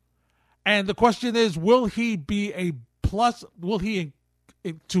 And the question is, will he be a plus? Will he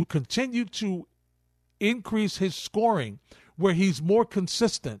to continue to increase his scoring where he's more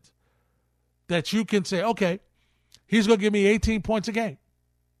consistent, that you can say, okay, he's going to give me 18 points a game?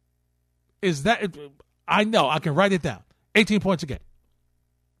 Is that, I know, I can write it down. 18 points a game.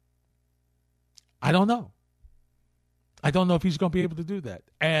 I don't know. I don't know if he's going to be able to do that.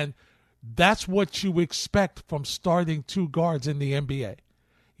 And that's what you expect from starting two guards in the NBA.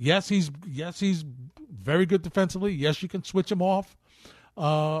 Yes, he's very good defensively. Yes, you can switch him off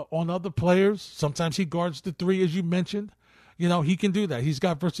on other players. Sometimes he guards the three, as you mentioned. You know, he can do that. He's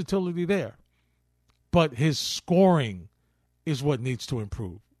got versatility there. But his scoring is what needs to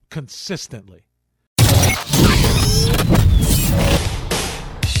improve consistently.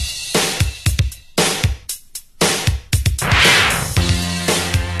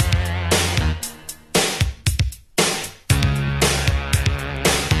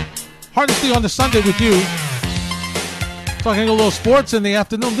 Hardesty on the Sunday with you. Talking a little sports in the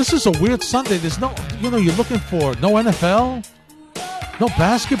afternoon. This is a weird Sunday. There's no, you're looking for no NFL, no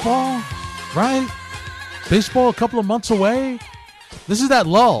basketball, right? Baseball a couple of months away. This is that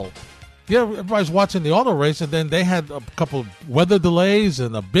lull. Yeah, everybody's watching the auto race, and then they had a couple of weather delays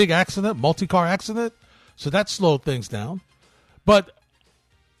and a big accident, multi-car accident. So that slowed things down. But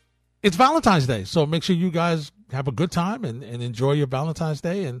it's Valentine's Day, so make sure you guys have a good time and enjoy your Valentine's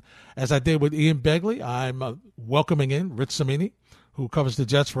Day. And as I did with Ian Begley, I'm welcoming in Rich Cimini, who covers the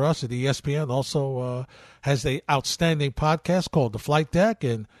Jets for us at ESPN, also has an outstanding podcast called The Flight Deck.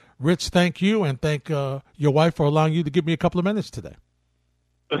 And Rich, thank you, and thank your wife for allowing you to give me a couple of minutes today.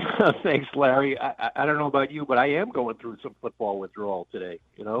 Thanks, Larry. I don't know about you, but I am going through some football withdrawal today.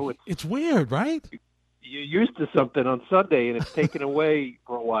 You know, it's weird, right? You're used to something on Sunday, and it's taken away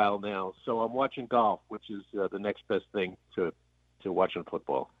for a while now. So I'm watching golf, which is the next best thing to watching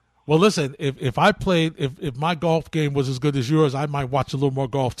football. Well, listen, if I played, if my golf game was as good as yours, I might watch a little more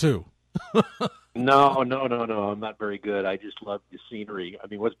golf too. No. I'm not very good. I just love the scenery. I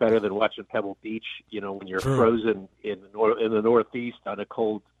mean, what's better than watching Pebble Beach? You know, when you're frozen in the Northeast on a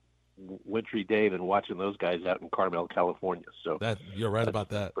cold, wintry day, than watching those guys out in Carmel, California. So you're right about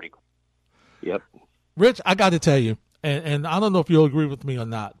that. Pretty cool. Yep. Rich, I got to tell you, and I don't know if you'll agree with me or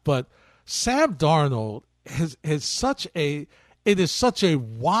not, but Sam Darnold has such a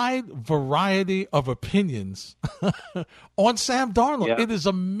wide variety of opinions on Sam Darnold. Yeah. It is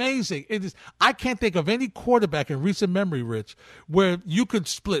amazing. I can't think of any quarterback in recent memory, Rich, where you could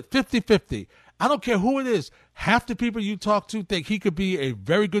split 50-50. I don't care who it is. Half the people you talk to think he could be a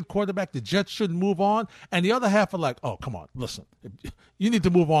very good quarterback. The Jets shouldn't move on. And the other half are like, oh, come on, listen. You need to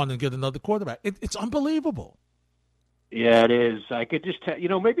move on and get another quarterback. It's unbelievable. Yeah, it is. I could just tell,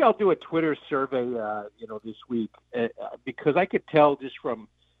 maybe I'll do a Twitter survey, this week, because I could tell just from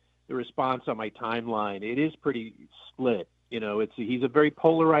the response on my timeline, it is pretty split. He's a very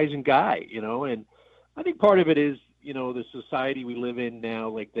polarizing guy, and I think part of it is, the society we live in now,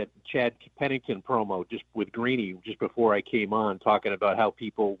 like that Chad Pennington promo just with Greeny just before I came on, talking about how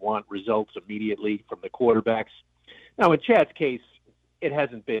people want results immediately from the quarterbacks. Now, in Chad's case, it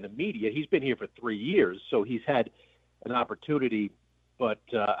hasn't been immediate. He's been here for 3 years, so he's had an opportunity but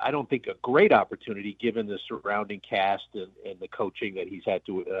I don't think a great opportunity given the surrounding cast and the coaching that he's had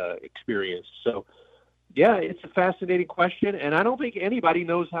to experience. So, yeah, it's a fascinating question, and I don't think anybody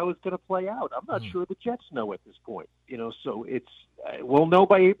knows how it's going to play out. I'm not sure the Jets know at this point. So we'll know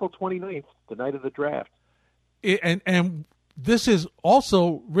by April 29th, the night of the draft. And this is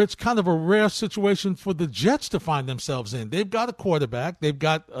also, Rich, kind of a rare situation for the Jets to find themselves in. They've got a quarterback, they've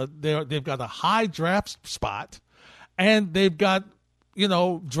got a high draft spot, and they've got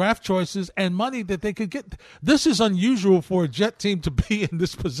draft choices and money that they could get. This is unusual for a Jet team to be in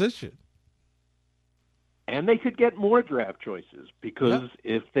this position. And they could get more draft choices because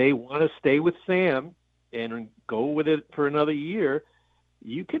if they want to stay with Sam and go with it for another year,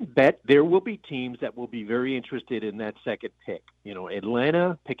 you can bet there will be teams that will be very interested in that second pick.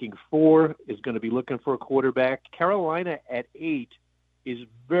 Atlanta picking 4 is going to be looking for a quarterback. Carolina at 8 is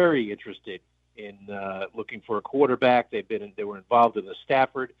very interested in looking for a quarterback. They were involved in the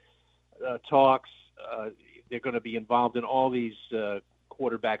Stafford talks. They're going to be involved in all these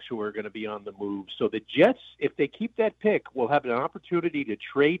quarterbacks who are going to be on the move. So the Jets, if they keep that pick, will have an opportunity to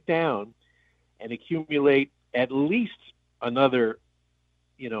trade down and accumulate at least another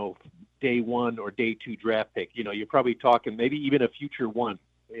day 1 or day 2 draft pick. You're probably talking maybe even a future 1,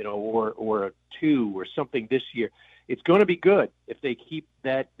 or a 2 or something this year. It's going to be good if they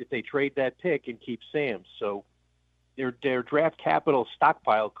trade that pick and keep Sam. So their draft capital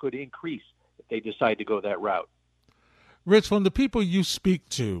stockpile could increase if they decide to go that route. Rich, from the people you speak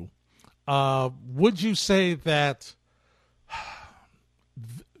to, would you say that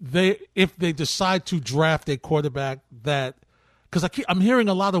if they decide to draft a quarterback that, because I'm hearing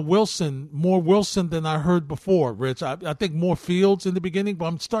a lot of Wilson, more Wilson than I heard before, Rich. I think more Fields in the beginning, but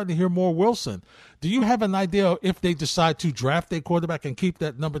I'm starting to hear more Wilson. Do you have an idea if they decide to draft a quarterback and keep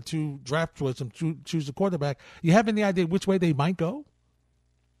that number 2 draft choice and choose a quarterback? You have any idea which way they might go?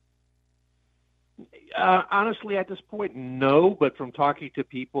 Honestly, at this point, no. But from talking to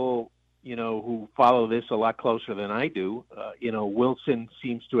people, who follow this a lot closer than I do, Wilson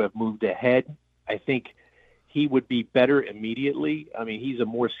seems to have moved ahead. I think he would be better immediately. I mean, he's a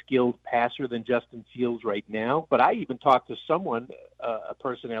more skilled passer than Justin Fields right now. But I even talked to someone, a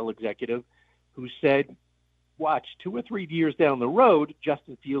personnel executive, who said, watch, 2 or 3 years down the road,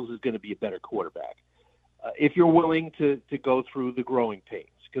 Justin Fields is going to be a better quarterback. If you're willing to go through the growing pains.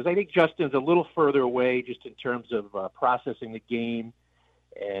 Because I think Justin's a little further away just in terms of processing the game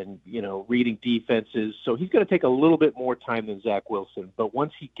and, reading defenses. So he's going to take a little bit more time than Zach Wilson. But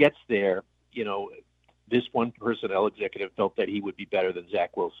once he gets there, this one personnel executive felt that he would be better than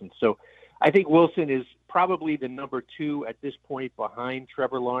Zach Wilson. So I think Wilson is probably the number 2 at this point behind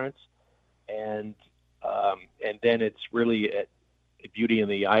Trevor Lawrence. And then it's really a beauty in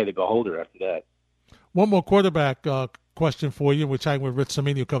the eye of the beholder after that. One more quarterback question for you. We're chatting with Rich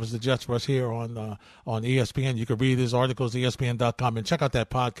Cimini, who covers the Jets for us here on ESPN. You can read his articles at ESPN.com and check out that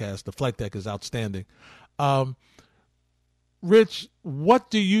podcast. The Flight Deck is outstanding. Rich, what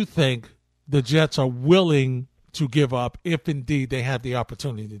do you think the Jets are willing to give up if indeed they have the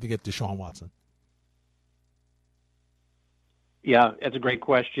opportunity to get Deshaun Watson? Yeah, that's a great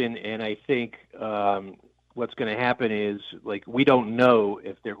question, and I think what's going to happen is, we don't know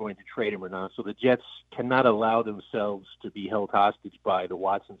if they're going to trade him or not, so the Jets cannot allow themselves to be held hostage by the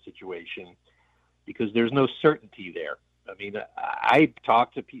Watson situation because there's no certainty there. I mean, I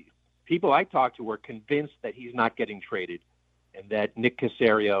talked to people I talked to were convinced that he's not getting traded and that Nick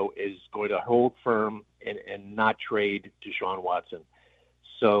Caserio is going to hold firm and not trade Deshaun Watson.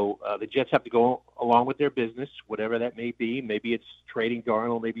 So the Jets have to go along with their business, whatever that may be. Maybe it's trading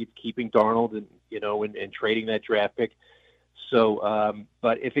Darnold, maybe it's keeping Darnold, and trading that draft pick. So,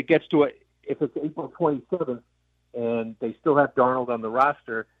 but if it gets to if it's April 27th and they still have Darnold on the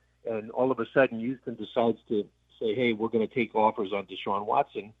roster, and all of a sudden Houston decides to say, "Hey, we're going to take offers on Deshaun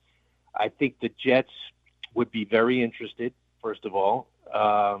Watson," I think the Jets would be very interested. First of all,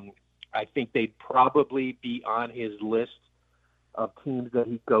 I think they'd probably be on his list of teams that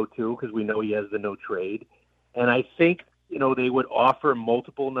he'd go to because we know he has the no trade. And I think, they would offer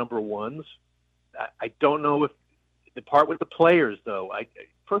multiple number 1s. I don't know if the part with the players, though.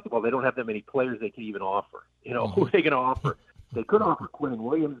 First of all, they don't have that many players they can even offer. Who are they going to offer? They could offer Quinn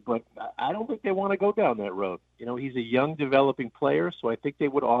Williams, but I don't think they want to go down that road. He's a young, developing player, so I think they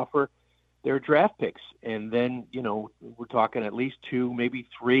would offer their draft picks. And then, we're talking at least 2, maybe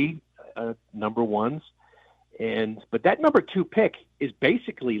 3 number 1s. But that number 2 pick is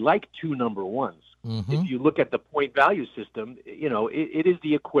basically like 2 number 1s. Mm-hmm. If you look at the point value system, it is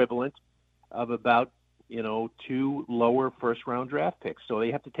the equivalent of about, 2 lower first round draft picks. So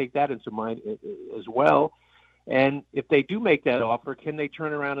they have to take that into mind as well. And if they do make that offer, can they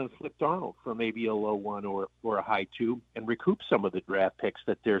turn around and flip Darnold for maybe a low 1 or a high 2 and recoup some of the draft picks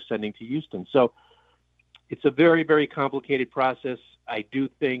that they're sending to Houston? So it's a very, very complicated process. I do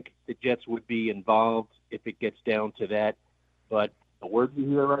think the Jets would be involved if it gets down to that. But the word we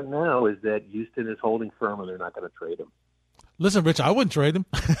hear right now is that Houston is holding firm and they're not going to trade him. Listen, Rich, I wouldn't trade him.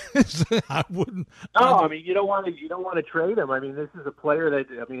 I wouldn't. No, I mean, you don't want to trade him. I mean, this is a player that,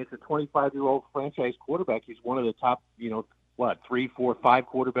 I mean, it's a 25-year-old franchise quarterback. He's one of the top, 3, 4, 5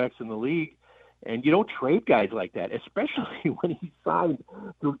 quarterbacks in the league. And you don't trade guys like that, especially when he's signed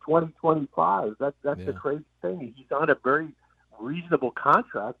through 2025. That's the crazy thing. He's on a very reasonable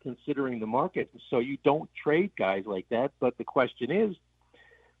contract considering the market. So you don't trade guys like that. But the question is,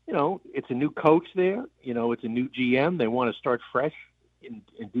 it's a new coach there. It's a new GM. They want to start fresh and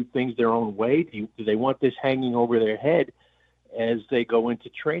do things their own way. Do they want this hanging over their head as they go into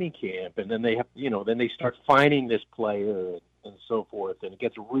training camp? And then they have, then they start finding this player and so forth. And it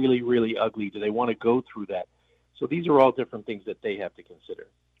gets really, really ugly. Do they want to go through that? So these are all different things that they have to consider.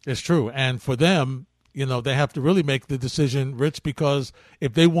 It's true. And for them, they have to really make the decision, Rich, because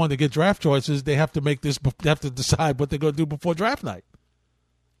if they want to get draft choices, they have to decide what they're going to do before draft night.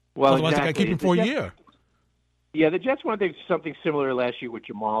 Well, otherwise, exactly. They got to keep him for a year. Yeah, the Jets wanted something similar last year with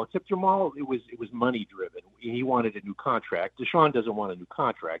Jamal, except Jamal, it was money driven. He wanted a new contract. Deshaun doesn't want a new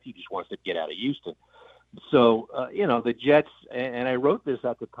contract. He just wants to get out of Houston. So, the Jets, and I wrote this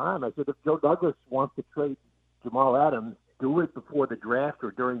at the time, I said, if Joe Douglas wants to trade Jamal Adams, do it before the draft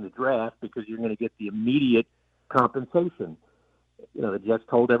or during the draft because you're going to get the immediate compensation. The Jets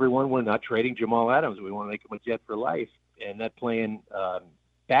told everyone we're not trading Jamal Adams. We want to make him a Jet for life. And that plan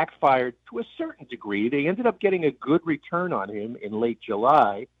backfired to a certain degree. They ended up getting a good return on him in late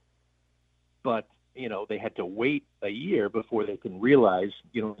July, but they had to wait a year before they can realize,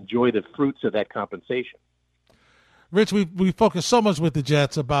 enjoy the fruits of that compensation. Rich, we focus so much with the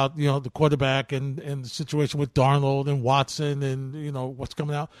Jets about, the quarterback and the situation with Darnold and Watson and, what's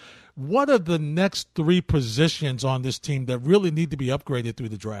coming out. What are the next 3 positions on this team that really need to be upgraded through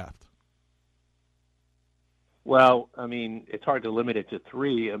the draft? Well, I mean, it's hard to limit it to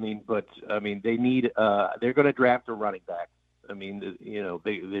 3. They need they're going to draft a running back. I mean,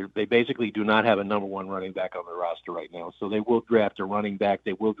 they basically do not have a number 1 running back on the roster right now. So they will draft a running back.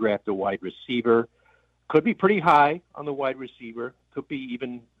 They will draft a wide receiver. Could be pretty high on the wide receiver. Could be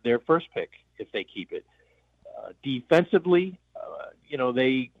even their first pick if they keep it. Defensively,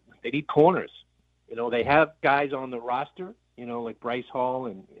 they need corners. They have guys on the roster, like Bryce Hall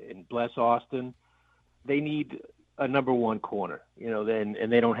and Bless Austin. They need a number 1 corner,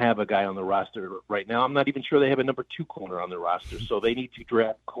 and they don't have a guy on the roster right now. I'm not even sure they have a number 2 corner on the roster, so they need to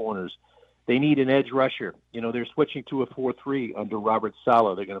draft corners. They need an edge rusher. They're switching to a 4-3 under Robert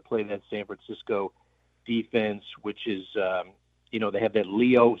Saleh. They're going to play that San Francisco defense, which is, they have that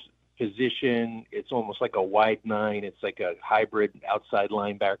Leo position. It's almost like a wide 9. It's like a hybrid outside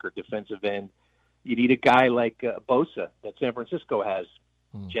linebacker, defensive end. You need a guy like Bosa that San Francisco has.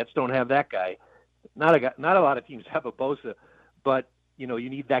 Jets don't have that guy. Not a lot of teams have a Bosa, but you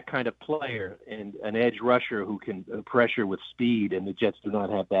need that kind of player and an edge rusher who can pressure with speed, and the Jets do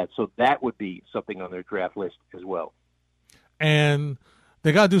not have that. So that would be something on their draft list as well. And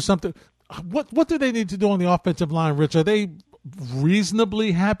they got to do something. What do they need to do on the offensive line, Rich? Are they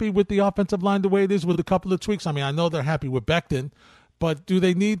reasonably happy with the offensive line the way it is with a couple of tweaks? I mean, I know they're happy with Becton, but do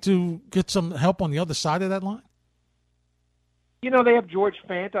they need to get some help on the other side of that line? They have George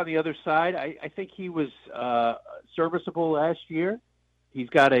Fant on the other side. I think he was serviceable last year. He's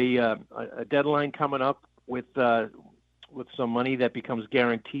got a deadline coming up with some money that becomes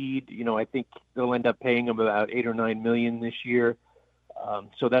guaranteed. I think they'll end up paying him about $8 or $9 million this year.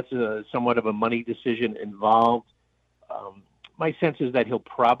 So that's somewhat of a money decision involved. My sense is that he'll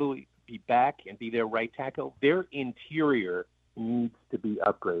probably be back and be their right tackle. Their interior needs to be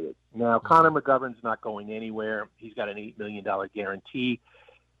upgraded. Now, Connor McGovern's not going anywhere. He's got an $8 million guarantee.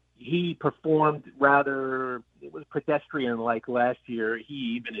 He performed it was pedestrian-like last year.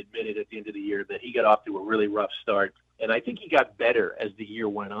 He even admitted at the end of the year that he got off to a really rough start. And I think he got better as the year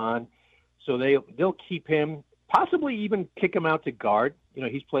went on. So they'll keep him, possibly even kick him out to guard.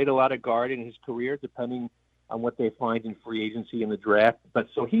 He's played a lot of guard in his career, depending on what they find in free agency in the draft. But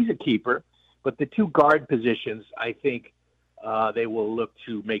so he's a keeper. But the 2 guard positions, I think, they will look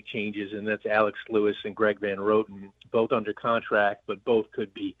to make changes, and that's Alex Lewis and Greg Van Roten, both under contract, but both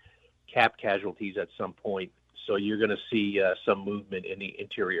could be cap casualties at some point. So you're going to see some movement in the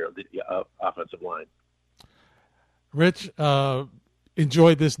interior of the offensive line. Rich,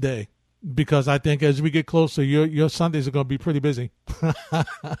 enjoy this day, because I think as we get closer, your Sundays are going to be pretty busy.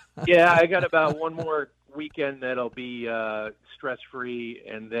 Yeah, I got about one more weekend that'll be stress free,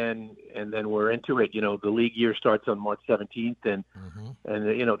 and then we're into it. You know, the league year starts on March 17th, and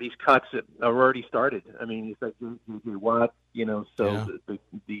you know, these cuts have already started. I mean, it's like what, you know, so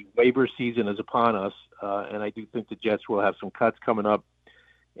the waiver season is upon us, and I do think the Jets will have some cuts coming up,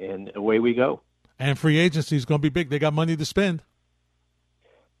 and away we go. And free agency is going to be big. They got money to spend.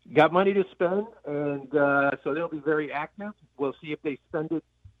 Got money to spend, and so they'll be very active. We'll see if they spend it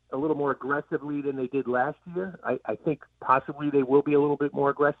a little more aggressively than they did last year. I think possibly they will be a little bit more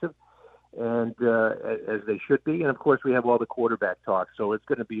aggressive, and as they should be. And, of course, we have all the quarterback talk, so it's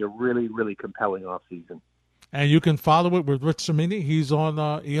going to be a really, really compelling offseason. And you can follow it with Rich Cimini. He's on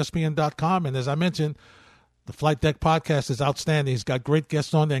ESPN.com, and as I mentioned, the Flight Deck podcast is outstanding. He's got great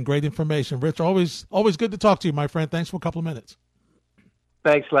guests on there and great information. Rich, always good to talk to you, my friend. Thanks for a couple of minutes.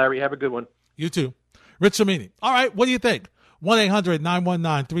 Thanks, Larry. Have a good one. You too. Rich Cimini. All right, what do you think?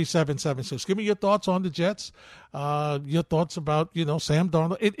 1-800-919-3776. Give me your thoughts on the Jets, your thoughts about, you know, Sam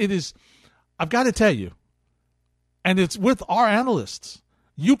Darnold. It is, I've got to tell you, and it's with our analysts.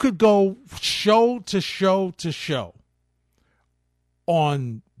 You could go show to show to show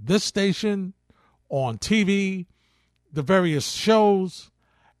on this station, on TV, the various shows.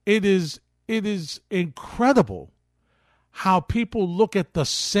 It is incredible how people look at the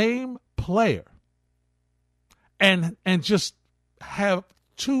same player and just have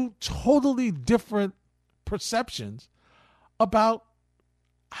two totally different perceptions about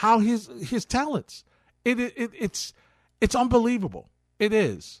how his talents. It's unbelievable. It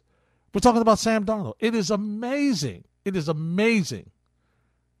is. We're talking about Sam Darnold. It is amazing. It is amazing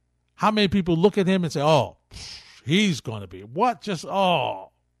how many people look at him and say, "Oh, he's going to be what?" Just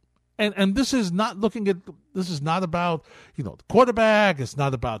And this is not about, you know, the quarterback. It's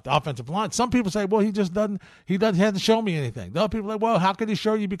not about the offensive line. Some people say, well, he hasn't shown me anything. The other people are like, well, how could he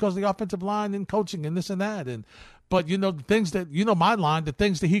show you because of the offensive line and coaching and this and that? But you know, the things that, you know, my line, the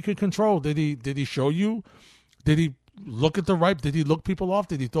things that he could control. Did he show you? Did he look at the right? Did he look people off?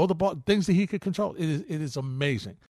 Did he throw the ball? Things that he could control. It is amazing.